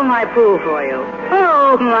 I'll fill my pool for you.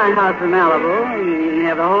 I'll open my house in Malibu, and you can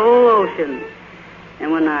have the whole ocean.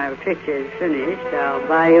 And when our picture's finished, I'll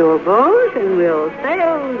buy you a boat, and we'll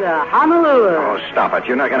sail to Honolulu. Oh, stop it.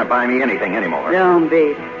 You're not going to buy me anything anymore. Don't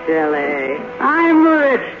be silly. I'm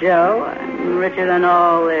rich, Joe. I'm richer than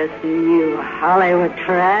all this new Hollywood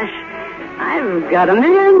trash. I've got $1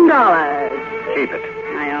 million. Keep it.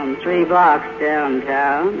 I own 3 blocks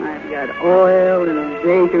downtown. I've got oil in a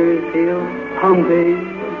Bakersfield, pumping.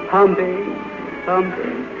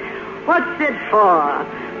 What's it for?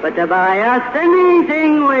 But to buy us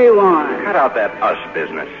anything we want. Cut out that us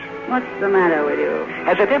business. What's the matter with you?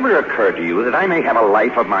 Has it ever occurred to you that I may have a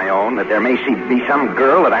life of my own, that there may be some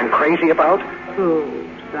girl that I'm crazy about? Who?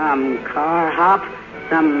 Some car hop?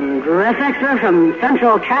 Some dress extra from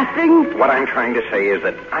Central Casting? What I'm trying to say is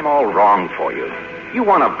that I'm all wrong for you. You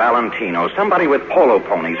want a Valentino, somebody with polo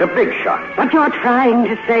ponies, a big shot. What you're trying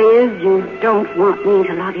to say is you don't want me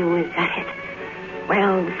to love you, is that it?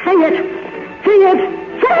 Well, say it! Say it!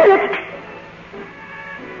 Say it!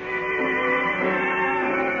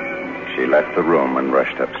 She left the room and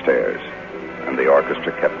rushed upstairs, and the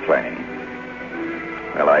orchestra kept playing.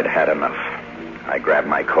 Well, I'd had enough. I grabbed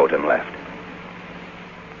my coat and left.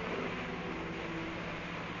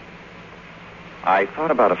 I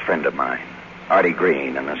thought about a friend of mine, Artie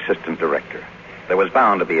Green, an assistant director. There was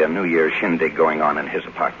bound to be a New Year's shindig going on in his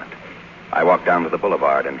apartment. I walked down to the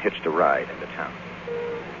boulevard and hitched a ride into town.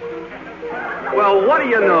 Well, what do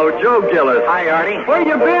you know, Joe Gillis? Hi, Artie. Where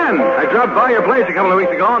you been? I dropped by your place a couple of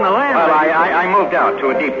weeks ago on the land. Well, I moved out to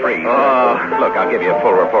a deep freeze. Look, I'll give you a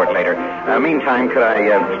full report later. Meantime, could I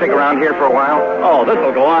stick around here for a while? Oh,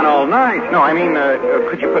 this'll go on all night. No, I mean,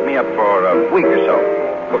 could you put me up for a week or so?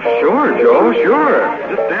 Well, sure, Joe, sure.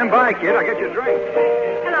 Just stand by, kid. I'll get you a drink.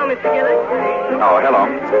 Hello, Mr. Gillis. Oh, hello.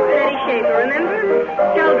 Betty Schaefer, remember?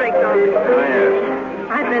 Sheldrake's office. Oh, yes.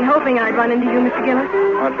 I've been hoping I'd run into you, Mr. Gillis.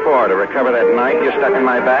 What for? To recover that knife you stuck in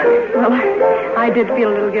my back? Well, I did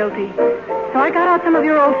feel a little guilty. So I got out some of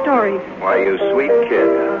your old stories. Why, you sweet kid.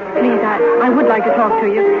 Please, I would like to talk to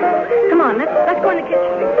you. Come on, let's go in the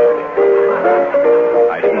kitchen.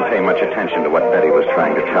 I didn't pay much attention to what Betty was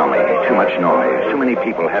trying to tell me. Too much noise, too many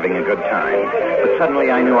people having a good time. But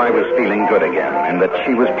suddenly I knew I was feeling good again, and that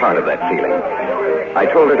she was part of that feeling. I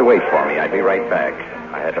told her to wait for me. I'd be right back.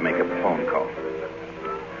 I had to make a phone call.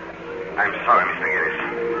 I'm sorry, Mr. Gillis,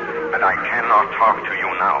 but I cannot talk to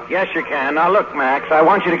you now. Yes, you can. Now, look, Max, I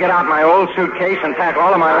want you to get out my old suitcase and pack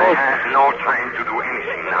all of my I old... have no time to do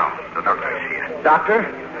anything now. The doctor is here. Doctor?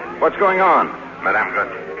 What's going on? Madame got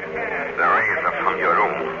the razor from your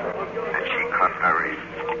room, and she cut her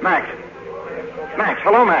wrist. Max. Max,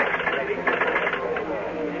 hello, Max.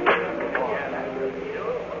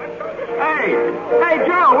 Hey,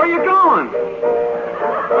 Joe, where you going?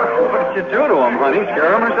 What did you do to him, honey?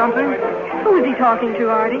 Scare him or something? Who is he talking to,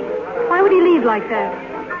 Artie? Why would he leave like that?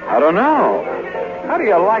 I don't know. How do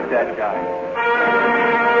you like that guy?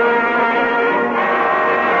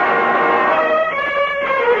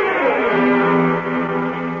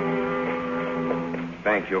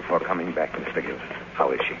 Thank you for coming back, Mr. Gillis.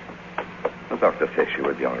 How is she? The doctor says she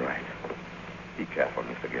will be all right. Be careful,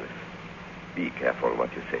 Mr. Gillis. Be careful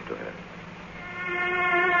what you say to her.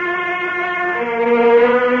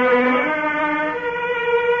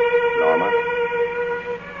 Norma?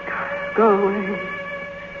 Go away.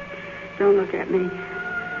 Don't look at me.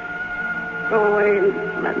 Go away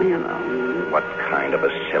and let me alone. What kind of a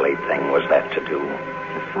silly thing was that to do?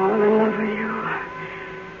 To fall in love with you.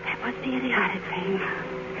 That was the idiotic thing.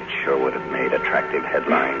 It sure would have made attractive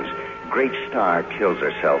headlines. Great star kills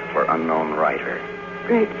herself for unknown writer.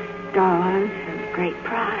 Great stars have great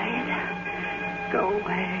pride. Go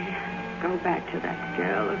away. Go back to that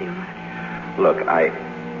girl of yours. Look, I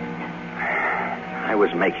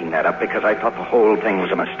was making that up because I thought the whole thing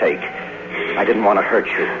was a mistake. I didn't want to hurt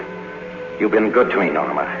you. You've been good to me,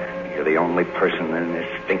 Norma. You're the only person in this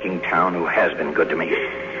stinking town who has been good to me.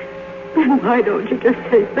 Then why don't you just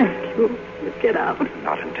say thank you? Get out.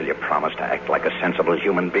 Not until you promise to act like a sensible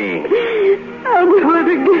human being. I'll do it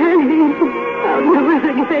again. I'll do it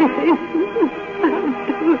again. I'll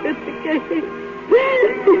do it again.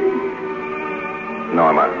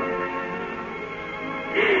 Norma.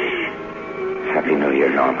 Happy New Year,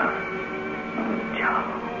 Norma. Oh, Joe.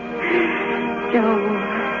 Joe.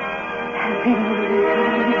 Happy New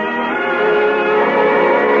Year.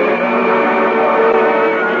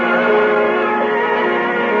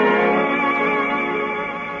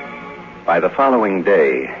 By the following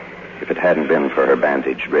day, if it hadn't been for her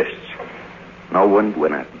bandaged wrists, no one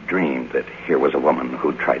would have dreamed that here was a woman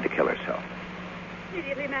who'd tried to kill herself.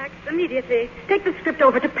 Immediately, Max, immediately. Take the script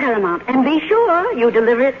over to Paramount, and be sure you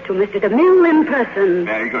deliver it to Mr. DeMille in person.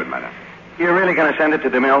 Very good, madam. You're really going to send it to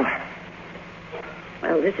DeMille?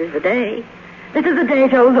 Well, this is the day. This is the day,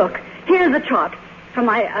 Joe. Look, here's the chart from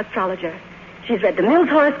my astrologer. She's read DeMille's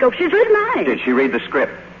horoscope. She's read mine. Did she read the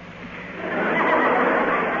script?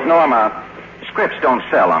 Norma, scripts don't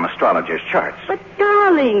sell on astrologers' charts. But,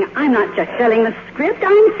 darling, I'm not just selling the script.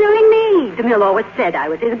 I'm selling me. DeMille always said I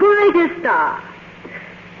was his greatest star.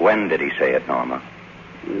 When did he say it, Norma?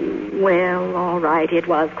 Well, all right, it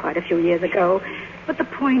was quite a few years ago. But the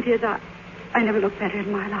point is, I never looked better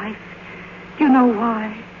in my life. Do you know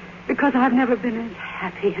why? Because I've never been as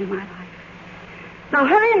happy in my life. Now,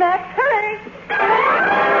 hurry, Max, hurry!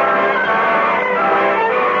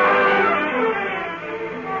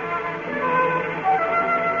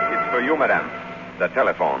 It's for you, madame. The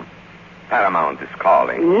telephone. Paramount is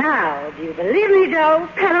calling. Now, do you believe me, Joe?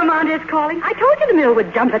 Paramount is calling. I told you DeMille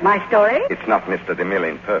would jump at my story. It's not Mr. DeMille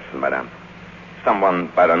in person, madame. Someone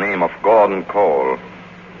by the name of Gordon Cole.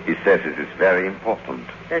 He says it is very important.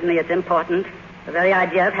 Certainly it's important. The very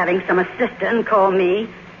idea of having some assistant call me.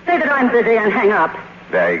 Say that I'm busy and hang up.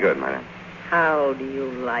 Very good, madame. How do you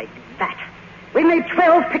like that? We made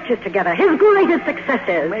 12 pictures together. His greatest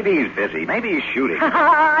successes. Maybe he's busy. Maybe he's shooting.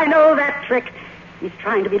 I know that trick. He's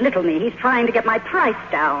trying to belittle me. He's trying to get my price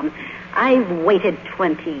down. I've waited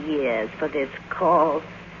 20 years for this call.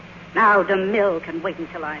 Now DeMille can wait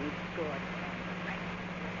until I'm good.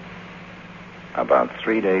 About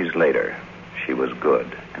 3 days later, she was good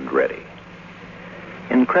and ready.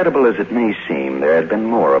 Incredible as it may seem, there had been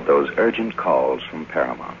more of those urgent calls from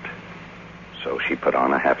Paramount. So she put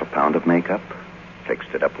on a half a pound of makeup, fixed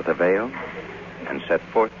it up with a veil, and set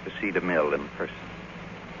forth to see DeMille in person.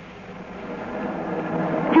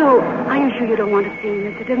 Joe, are you sure you don't want to see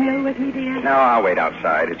Mr. DeMille with me, dear? No, I'll wait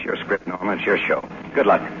outside. It's your script, Norma. It's your show. Good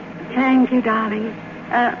luck. Thank you, darling.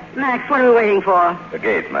 Max, what are we waiting for? The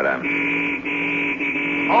gate, madame.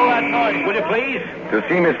 Hold that noise, will you please? To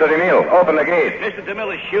see Mr. DeMille. Open the gate. Mr.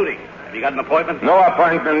 DeMille is shooting. Have you got an appointment? No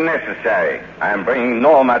appointment necessary. I am bringing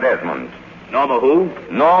Norma Desmond. Norma who?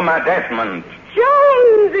 Norma Desmond.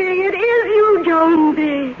 Jonesy, it is you,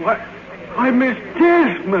 Jonesy. What? Why, Miss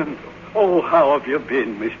Desmond. Oh, how have you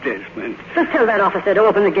been, Miss Desmond? Just tell that officer to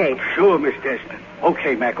open the gate. Sure, Miss Desmond.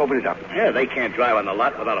 Okay, Mac, open it up. Yeah, they can't drive on the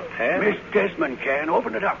lot without a pass. Miss Desmond can.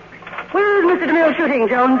 Open it up. Where's Mr. DeMille shooting,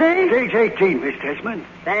 Jonesy? Stage 18, Miss Desmond.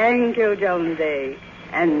 Thank you, Jonesy.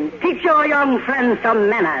 And teach your young friend some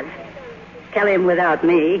manners. Tell him without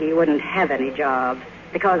me he wouldn't have any job.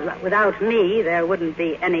 Because without me there wouldn't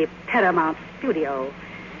be any Paramount studio.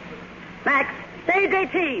 Max, stage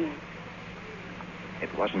 18.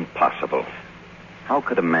 It wasn't possible. How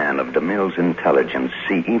could a man of DeMille's intelligence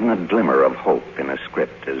see even a glimmer of hope in a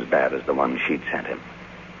script as bad as the one she'd sent him?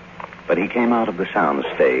 But he came out of the sound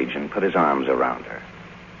stage and put his arms around her,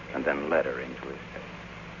 and then led her into his bed.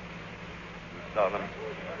 Sullivan,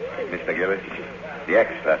 Mr. Gillis, the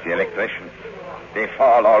extras, the electricians, they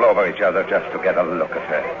fall all over each other just to get a look at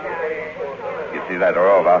her. You see that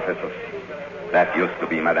row of offices? That used to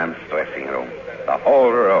be Madame's dressing room. The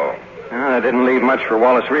whole row. That didn't leave much for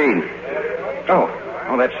Wallace Reed. Oh,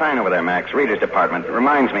 that sign over there, Max. Reader's department. It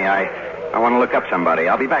reminds me, I want to look up somebody.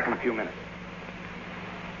 I'll be back in a few minutes.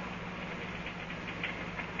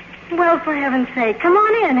 Well, for heaven's sake, come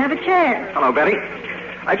on in. Have a chair. Hello, Betty.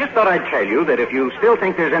 I just thought I'd tell you that if you still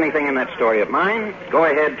think there's anything in that story of mine, go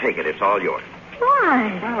ahead, take it. It's all yours.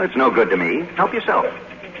 Why? Well, it's no good to me. Help yourself.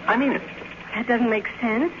 I mean it. That doesn't make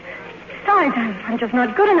sense. Besides, I'm just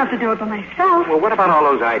not good enough to do it by myself. Well, what about all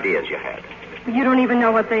those ideas you had? You don't even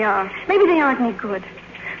know what they are. Maybe they aren't any good.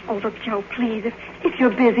 Oh, look, Joe, please, if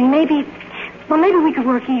you're busy, maybe we could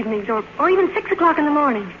work evenings or even 6 o'clock in the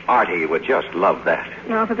morning. Artie would just love that.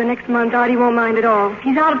 No, for the next month, Artie won't mind at all.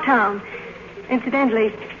 He's out of town.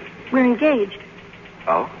 Incidentally, we're engaged.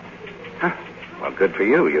 Oh? Huh. Well, good for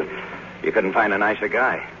you. You couldn't find a nicer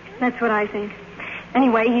guy. That's what I think.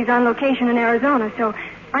 Anyway, he's on location in Arizona, so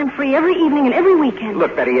I'm free every evening and every weekend.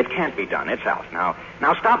 Look, Betty, it can't be done. It's out. Now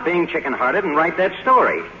stop being chicken-hearted and write that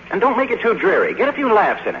story. And don't make it too dreary. Get a few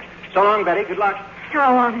laughs in it. So long, Betty. Good luck.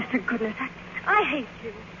 Oh, honest to goodness, I hate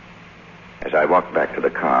you. As I walked back to the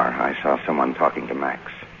car, I saw someone talking to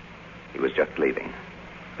Max. He was just leaving.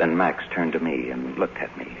 Then Max turned to me and looked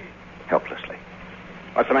at me helplessly.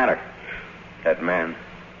 What's the matter? That man,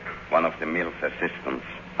 one of DeMille's assistants.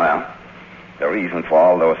 Well? The reason for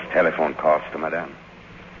all those telephone calls to Madame.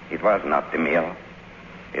 It was not DeMille.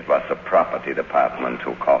 It was the property department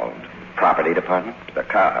who called. Property department? The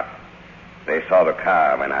car. They saw the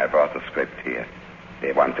car when I brought the script here.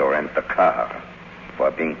 They want to rent the car for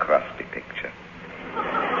a Bing Crosby picture.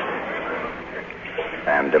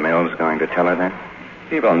 And DeMille's going to tell her then?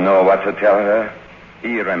 He will know what to tell her.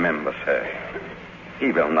 He remembers her.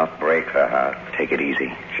 He will not break her heart. Take it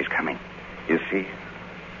easy. She's coming. You see?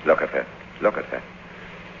 Look at her. Look at her.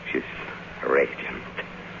 She's radiant.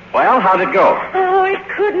 Well, how'd it go? Oh, it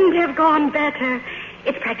couldn't have gone better.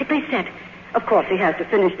 It's practically set. Of course, he has to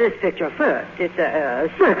finish this picture first. It's a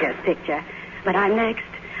circus picture. But I'm next.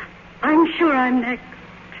 I'm sure I'm next.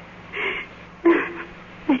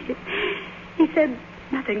 He said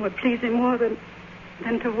nothing would please him more than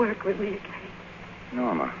to work with me again.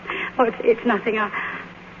 Norma. Oh, it's nothing.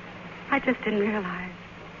 I just didn't realize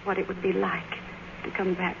what it would be like to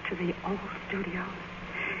come back to the old studio.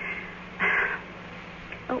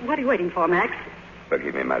 Oh, what are you waiting for, Max?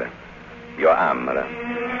 Forgive me, madam. Your arm, madam.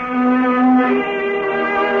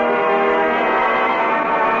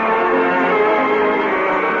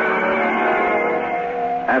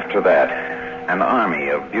 After that, an army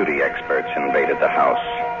of beauty experts invaded the house.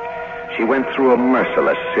 She went through a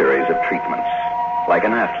merciless series of treatments, like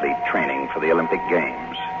an athlete training for the Olympic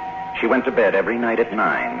Games. She went to bed every night at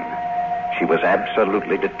 9. She was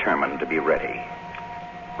absolutely determined to be ready.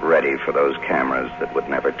 Ready for those cameras that would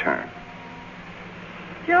never turn.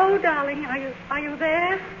 Joe, darling, are you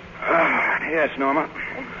there? Yes, Norma.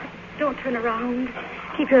 Don't turn around.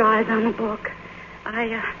 Keep your eyes on the book.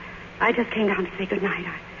 I just came down to say goodnight.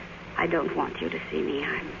 I don't want you to see me.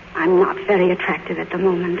 I'm not very attractive at the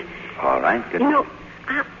moment. All right, good. You know,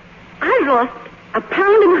 I've lost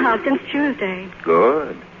 1.5 pounds since Tuesday.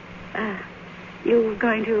 Good. You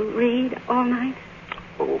going to read all night?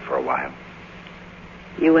 Oh, for a while.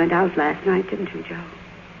 You went out last night, didn't you, Joe?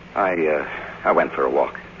 I went for a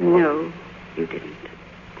walk. No, you didn't.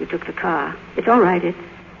 You took the car. It's all right.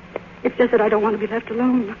 It's just that I don't want to be left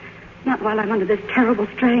alone. Not while I'm under this terrible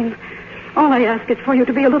strain. All I ask is for you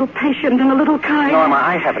to be a little patient and a little kind. Norma,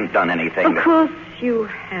 I haven't done anything. Of course you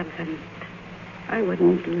haven't. I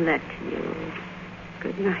wouldn't let you.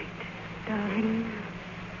 Good night, darling.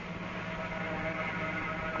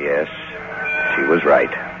 Yes, she was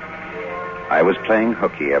right. I was playing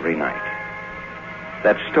hooky every night.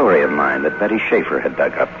 That story of mine that Betty Schaefer had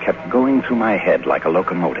dug up kept going through my head like a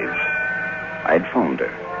locomotive. I'd phoned her,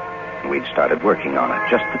 and we'd started working on it,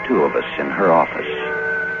 just the two of us in her office.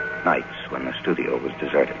 Nights when the studio was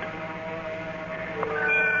deserted.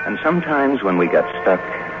 And sometimes when we got stuck,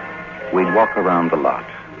 we'd walk around the lot,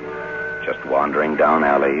 just wandering down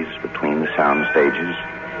alleys between the sound stages,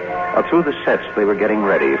 or through the sets they were getting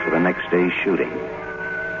ready for the next day's shooting.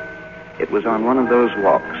 It was on one of those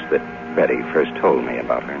walks that Betty first told me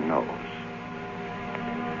about her nose.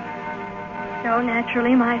 So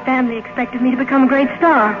naturally, my family expected me to become a great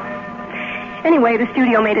star. Anyway, the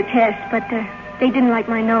studio made a test, but they didn't like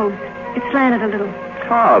my nose. It slanted a little.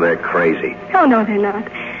 Oh, they're crazy. Oh, no, they're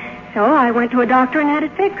not. So I went to a doctor and had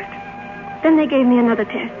it fixed. Then they gave me another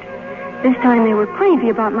test. This time they were crazy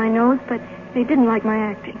about my nose, but they didn't like my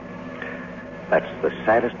acting. That's the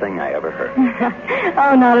saddest thing I ever heard.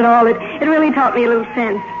 Oh, not at all. It really taught me a little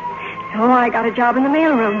sense. So I got a job in the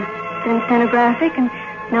mailroom, then stenographic, and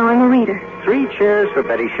now I'm a reader. 3 cheers for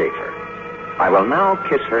Betty Schaefer. I will now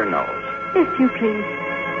kiss her nose. Yes, you please.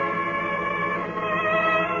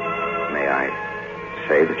 May I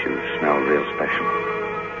say that you smell real special?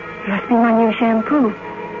 Must be my new shampoo.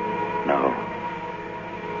 No.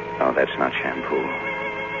 No, that's not shampoo.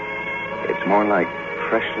 It's more like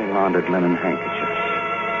freshly laundered linen handkerchiefs.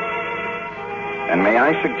 And may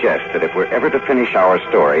I suggest that if we're ever to finish our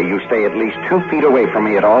story, you stay at least 2 feet away from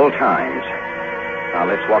me at all times. Now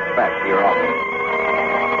let's walk back to your office.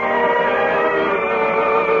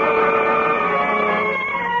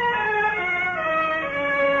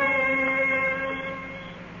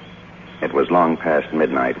 It was long past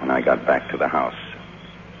midnight when I got back to the house.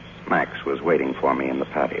 Max was waiting for me in the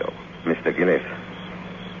patio. Mr. Gillis,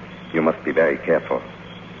 you must be very careful.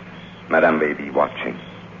 Madame may be watching.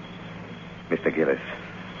 Mr. Gillis,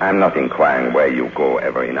 I'm not inquiring where you go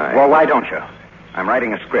every night. Well, why don't you? I'm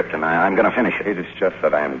writing a script, and I'm going to finish it. It is just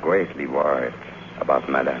that I am greatly worried about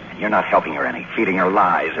Madame. You're not helping her any, feeding her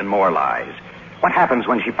lies and more lies. What happens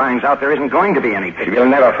when she finds out there isn't going to be any picture? She will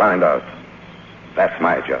never find out. That's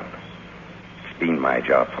my job. It's been my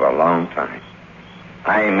job for a long time.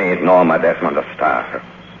 I made Norma Desmond a star,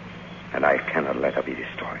 and I cannot let her be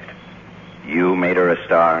destroyed. You made her a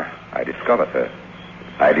star? I discovered her.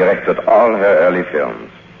 I directed all her early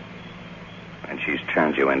films. And she's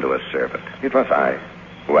turned you into a servant. It was I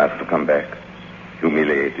who asked to come back,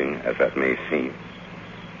 humiliating as that may seem.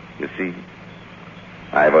 You see,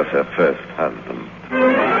 I was her first husband.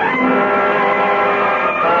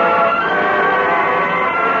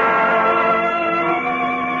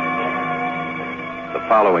 The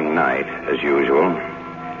following night, as usual,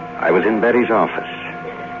 I was in Betty's office.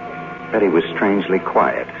 Betty was strangely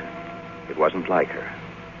quiet. It wasn't like her.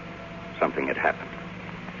 Something had happened.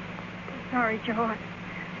 Sorry, Joe.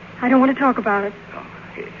 I don't want to talk about it.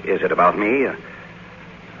 Is it about me?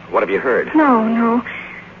 What have you heard? No.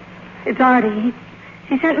 It's Artie.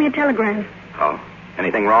 He sent me a telegram. Oh,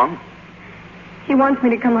 anything wrong? He wants me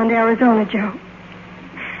to come on to Arizona, Joe.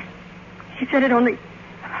 He said it only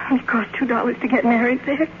cost $2 to get married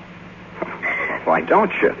there. Why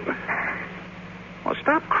don't you? Well,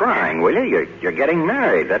 stop crying, will you? You're getting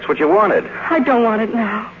married. That's what you wanted. I don't want it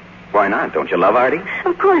now. Why not? Don't you love Artie?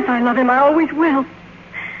 Of course I love him. I always will.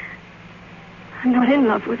 I'm not in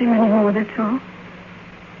love with him anymore, that's all.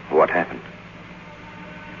 What happened?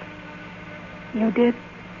 You did?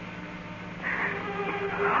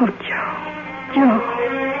 Oh, Joe.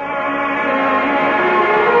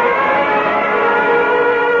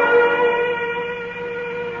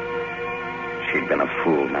 She'd been a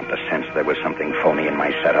fool not to sense there was something phony in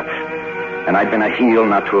my setup. And I'd been a heel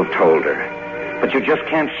not to have told her. But you just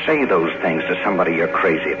can't say those things to somebody you're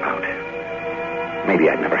crazy about. Maybe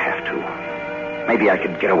I'd never have to. Maybe I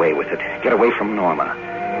could get away with it. Get away from Norma.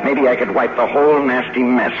 Maybe I could wipe the whole nasty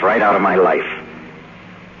mess right out of my life.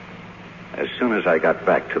 As soon as I got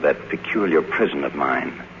back to that peculiar prison of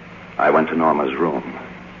mine, I went to Norma's room.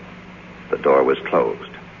 The door was closed,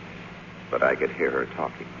 but I could hear her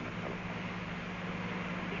talking.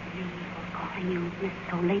 Calling you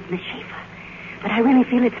so late, Miss Schaefer. But I really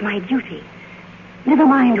feel it's my duty. Never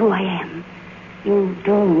mind who I am. You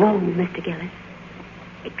do know Mr. Gillis.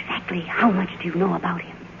 Exactly how much do you know about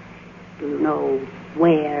him? Do you know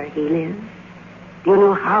where he lives? Do you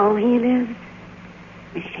know how he lives?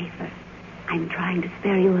 Miss Schaefer, I'm trying to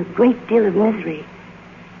spare you a great deal of misery.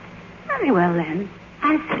 Very well, then.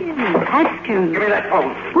 Ask him. Give me that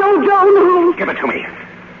phone. No, Joe, no. Give it to me.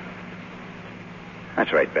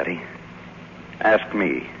 That's right, Betty. Ask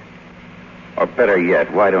me. Or better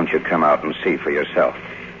yet, why don't you come out and see for yourself?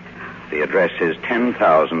 The address is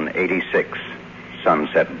 10,086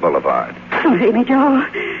 Sunset Boulevard. Don't hate me, Joe.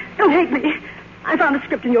 Don't hate me. I found a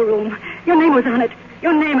script in your room. Your name was on it.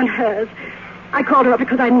 Your name and hers. I called her up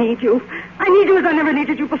because I need you. I need you as I never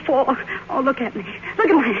needed you before. Oh, look at me. Look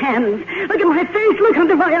at my hands. Look at my face. Look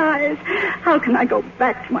under my eyes. How can I go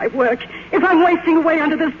back to my work if I'm wasting away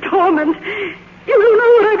under this torment? You don't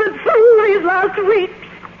know what I've been through these last weeks.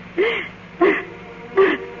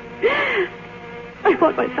 I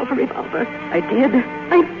bought myself a revolver. I did.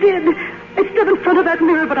 I stood in front of that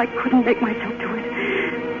mirror, but I couldn't make myself do it.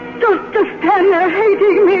 Don't just stand there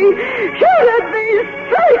hating me. Shoot at me,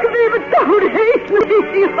 strike me, but don't hate me.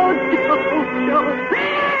 Oh, no.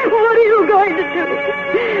 What are you going to do?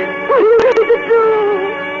 What are you going to do?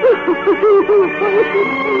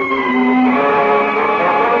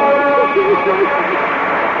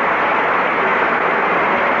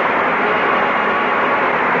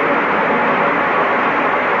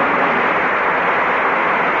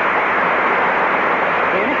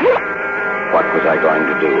 What was I going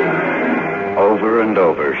to do? Over and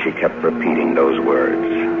over, she kept repeating those words,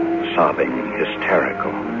 sobbing,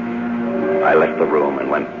 hysterical. I left the room and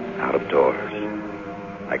went out of doors.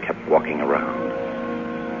 I kept walking around.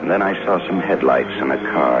 And then I saw some headlights and a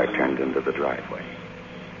car turned into the driveway.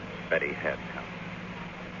 Betty had come.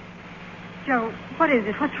 Joe, what is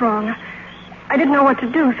it? What's wrong? I didn't know what to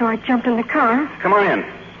do, so I jumped in the car. Come on in.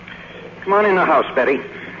 Come on in the house, Betty.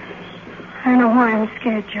 I don't know why I'm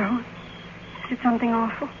scared, Joe. Is it something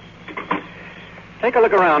awful? Take a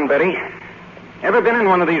look around, Betty. Ever been in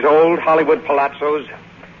one of these old Hollywood palazzos?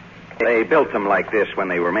 They built them like this when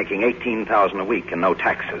they were making $18,000 a week and no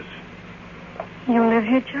taxes. You live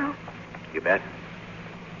here, Joe? You bet.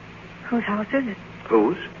 Whose house is it?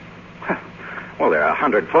 Whose? Well, there are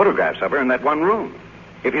 100 photographs of her in that one room.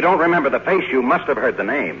 If you don't remember the face, you must have heard the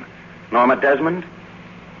name. Norma Desmond?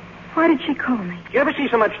 Why did she call me? You ever see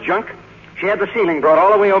so much junk? She had the ceiling brought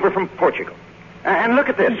all the way over from Portugal. And look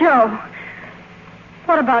at this. Joe,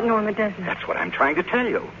 what about Norma Desmond? That's what I'm trying to tell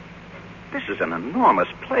you. This is an enormous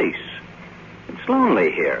place. It's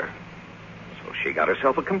lonely here. So she got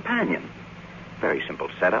herself a companion. Very simple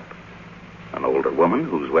setup. An older woman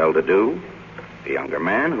who's well-to-do. A younger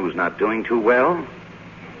man who's not doing too well.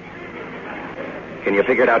 Can you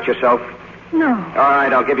figure it out yourself? No. All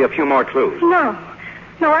right, I'll give you a few more clues. No,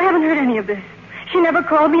 I haven't heard any of this. She never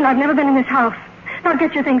called me, and I've never been in this house. Now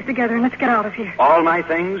get your things together and let's get out of here. All my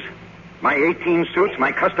things? My 18 suits,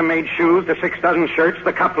 my custom-made shoes, the 6 dozen shirts,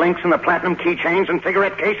 the cuff links, and the platinum keychains and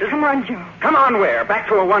cigarette cases. Come on, Joe. Come on where? Back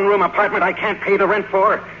to a one-room apartment I can't pay the rent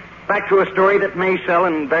for? Back to a story that may sell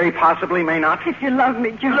and very possibly may not? If you love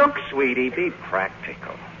me, Joe. Look, sweetie, be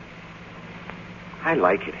practical. I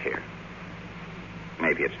like it here.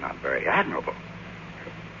 Maybe it's not very admirable.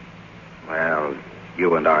 Well,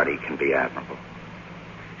 you and Artie can be admirable.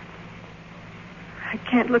 I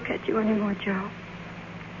can't look at you anymore, Joe.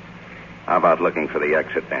 How about looking for the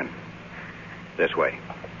exit then? This way.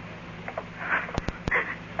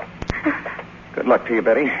 Good luck to you,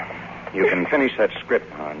 Betty. You can finish that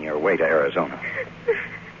script on your way to Arizona.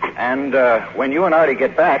 And when you and Artie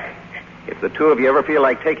get back, if the two of you ever feel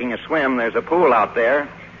like taking a swim, there's a pool out there.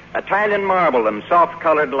 Italian marble and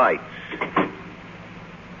soft-colored lights.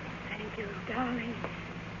 Thank you, darling.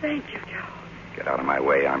 Thank you, Joe. Get out of my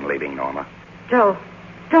way. I'm leaving, Norma. Joe.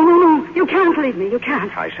 No. You can't leave me. You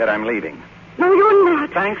can't. I said I'm leaving. No, you're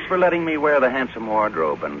not. Thanks for letting me wear the handsome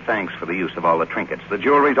wardrobe, and thanks for the use of all the trinkets. The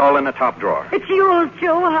jewelry's all in the top drawer. It's yours,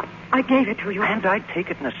 Joe. I gave it to you. And I'd take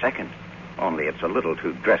it in a second. Only it's a little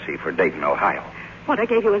too dressy for Dayton, Ohio. What I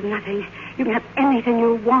gave you is nothing. You can have anything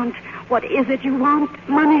you want. What is it you want?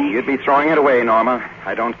 Money? You'd be throwing it away, Norma.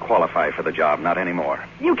 I don't qualify for the job, not anymore.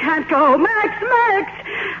 You can't go. Max!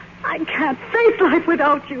 I can't face life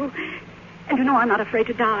without you. And you know I'm not afraid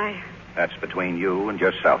to die. That's between you and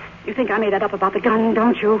yourself. You think I made that up about the gun,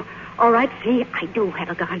 don't you? All right, see, I do have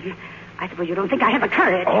a gun. I suppose you don't think I have the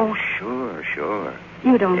courage. Oh, sure.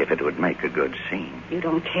 You don't. If it would make a good scene. You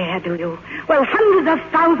don't care, do you? Well, hundreds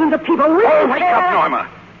of thousands of people really Oh, wake care. up, Norma.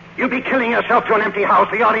 You'd be killing yourself to an empty house.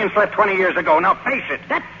 The audience left 20 years ago. Now face it.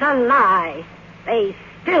 That's a lie. They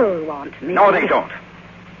still want me. No, they don't.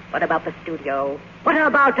 What about the studio? What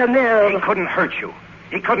about the mill? He couldn't hurt you.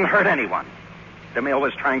 He couldn't hurt anyone. The mill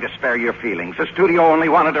was trying to spare your feelings. The studio only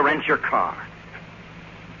wanted to rent your car.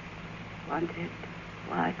 Wanted?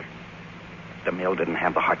 What? The mill didn't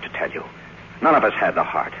have the heart to tell you. None of us had the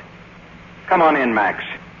heart. Come on in, Max.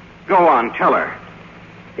 Go on, tell her.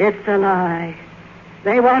 It's a lie.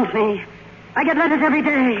 They want me. I get letters every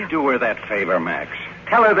day. Do her that favor, Max.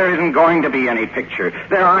 Tell her there isn't going to be any picture.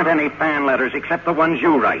 There aren't any fan letters except the ones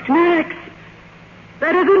you write. Max,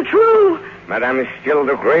 that isn't true. Madame is still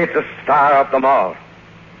the greatest star of them all.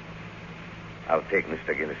 I'll take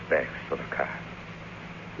Mr. Guinness back to the car.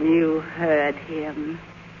 You heard him.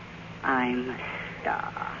 I'm a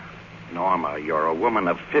star. Norma, you're a woman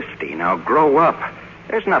of 50. Now grow up.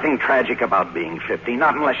 There's nothing tragic about being 50,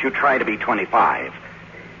 not unless you try to be 25.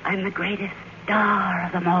 I'm the greatest star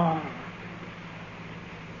of them all.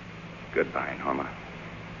 Goodbye, Norma.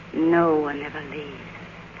 No one ever leaves.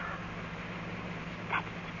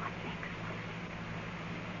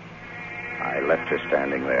 I left her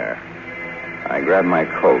standing there. I grabbed my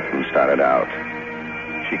coat and started out.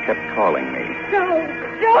 She kept calling me.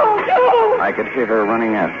 Joe! I could hear her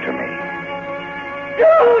running after me.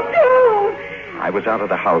 Joe! I was out of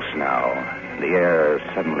the house now. The air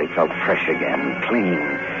suddenly felt fresh again, clean.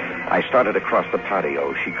 I started across the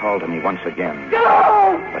patio. She called to me once again.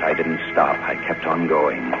 Joe! But I didn't stop. I kept on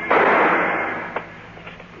going.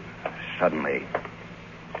 Suddenly,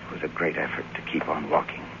 it was a great effort to keep on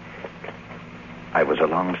walking. I was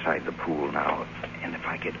alongside the pool now, and if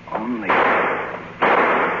I could only...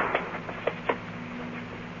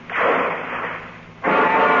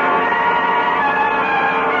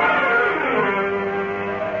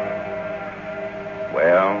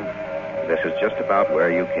 Well, this is just about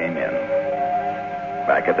where you came in.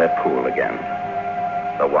 Back at that pool again.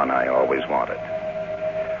 The one I always wanted.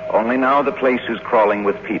 Only now the place is crawling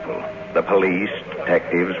with people. The police,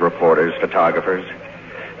 detectives, reporters, photographers.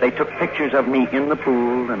 They took pictures of me in the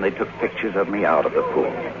pool, and they took pictures of me out of the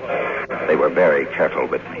pool. They were very careful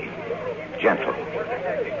with me. Gentle.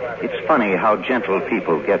 It's funny how gentle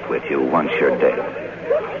people get with you once you're dead.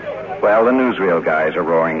 Well, the newsreel guys are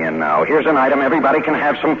roaring in now. Here's an item everybody can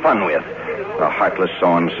have some fun with. The heartless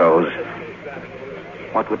so-and-sos.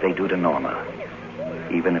 What would they do to Norma?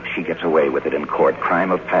 Even if she gets away with it in court, crime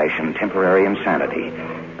of passion, temporary insanity,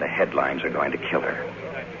 the headlines are going to kill her.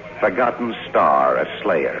 Forgotten star, a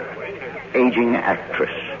slayer. Aging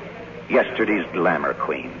actress. Yesterday's glamour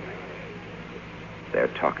queen. They're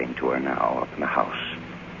talking to her now up in the house.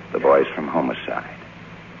 The boys from Homicide.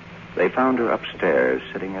 They found her upstairs,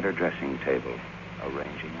 sitting at her dressing table,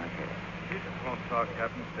 arranging her hair. Won't talk,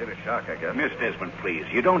 Captain. State of shock, I guess. Miss Desmond, please.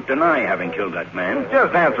 You don't deny having killed that man.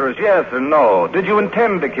 Just answer us yes or no. Did you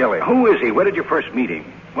intend to kill him? Who is he? Where did you first meet him?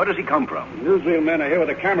 Where does he come from? Newsreel men are here with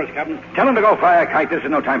the cameras, Captain. Tell him to go fly a kite. This is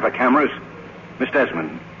no time for cameras. Miss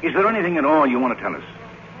Desmond, is there anything at all you want to tell us?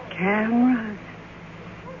 Cameras?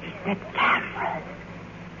 He said cameras.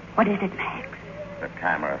 What is it, Max? The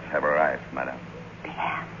cameras have arrived, madam. They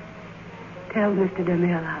have. Tell Mr.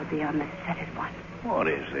 DeMille I'll be on the set at once. What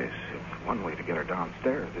is this? It's one way to get her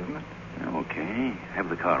downstairs, isn't it? Okay. Have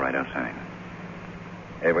the car right outside.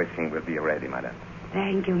 Everything will be ready, madam.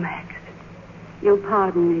 Thank you, Max. You'll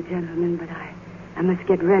pardon me, gentlemen, but I must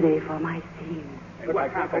get ready for my scene. The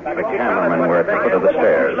cameramen were at the foot of the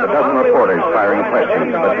stairs. A dozen reporters firing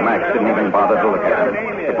questions, but Max didn't even bother to look at them.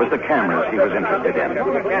 It was the cameras he was interested in.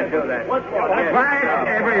 Quiet,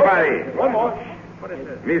 everybody.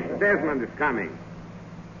 Miss Desmond is coming.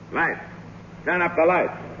 Lights. Turn up the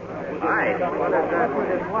lights. Lights?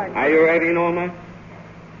 Are you ready, Norma?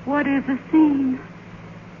 What is the scene?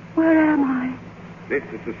 Where am I? This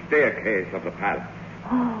is the staircase of the palace.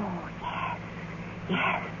 Oh, yes.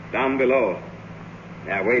 Yes. Down below.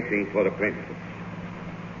 They are waiting for the princess.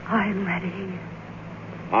 I'm ready.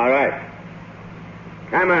 All right.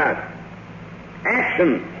 Cameras.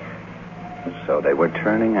 Action. So they were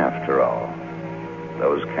turning after all.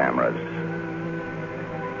 Those cameras.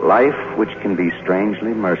 Life, which can be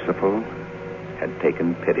strangely merciful, had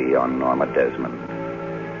taken pity on Norma Desmond.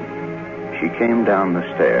 She came down the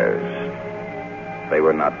stairs. They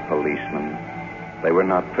were not policemen. They were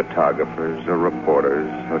not photographers or reporters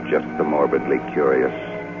or just the morbidly curious.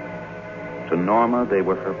 To Norma, they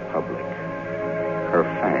were her public, her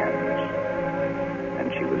fans.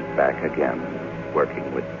 And she was back again,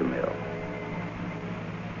 working with DeMille.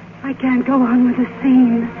 I can't go on with the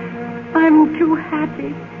scene. I'm too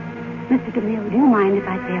happy. Mr. DeMille, do you mind if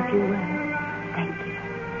I say a few words? Thank you.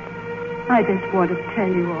 I just want to tell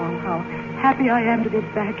you all how happy I am to be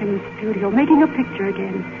back in the studio, making a picture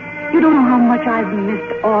again. You don't know how much I've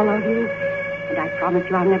missed all of you. And I promise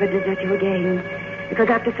you I'll never desert you again. Because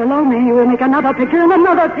after Salome, you will make another picture and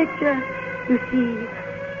another picture. You see,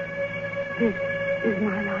 this is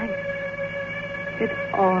my life. It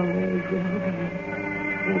always will be.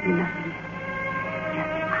 There'll be nothing else.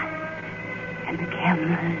 Just us and the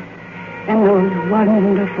cameras and those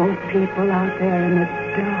wonderful people out there in the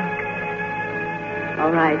dark.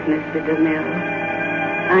 All right, Mr. DeMille.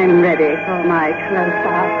 I'm ready for my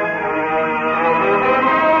close-up.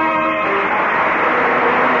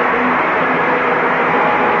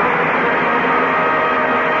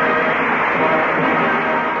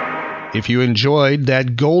 If you enjoyed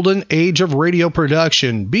that golden age of radio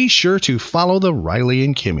production, be sure to follow the Riley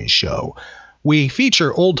and Kimmy Show. We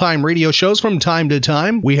feature old-time radio shows from time to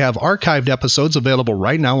time. We have archived episodes available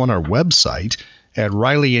right now on our website at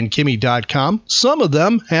rileyandkimmy.com. Some of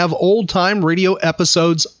them have old-time radio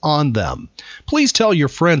episodes on them. Please tell your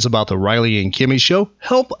friends about the Riley and Kimmy Show.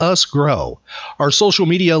 Help us grow. Our social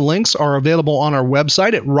media links are available on our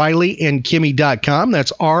website at rileyandkimmy.com.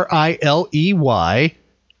 That's R-I-L-E-Y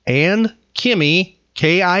and Kimmy,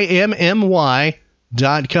 KIMMY.com.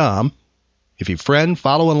 If you friend,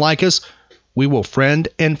 follow, and like us, we will friend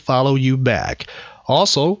and follow you back.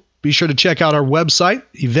 Also, be sure to check out our website,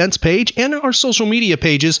 events page, and our social media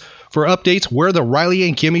pages for updates where the Riley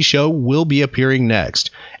and Kimmy Show will be appearing next.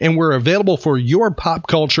 And we're available for your pop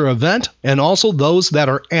culture event and also those that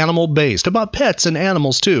are animal-based, about pets and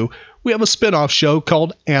animals too. We have a spin-off show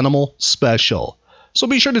called Animal Special. So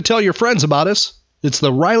be sure to tell your friends about us. It's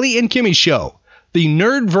the Riley and Kimmy Show, the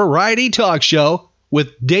nerd variety talk show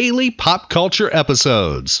with daily pop culture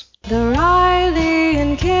episodes. The Riley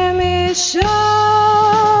and Kimmy Show.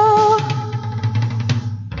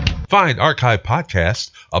 Find archive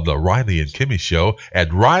podcasts of the Riley and Kimmy Show at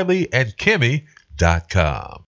rileyandkimmy.com.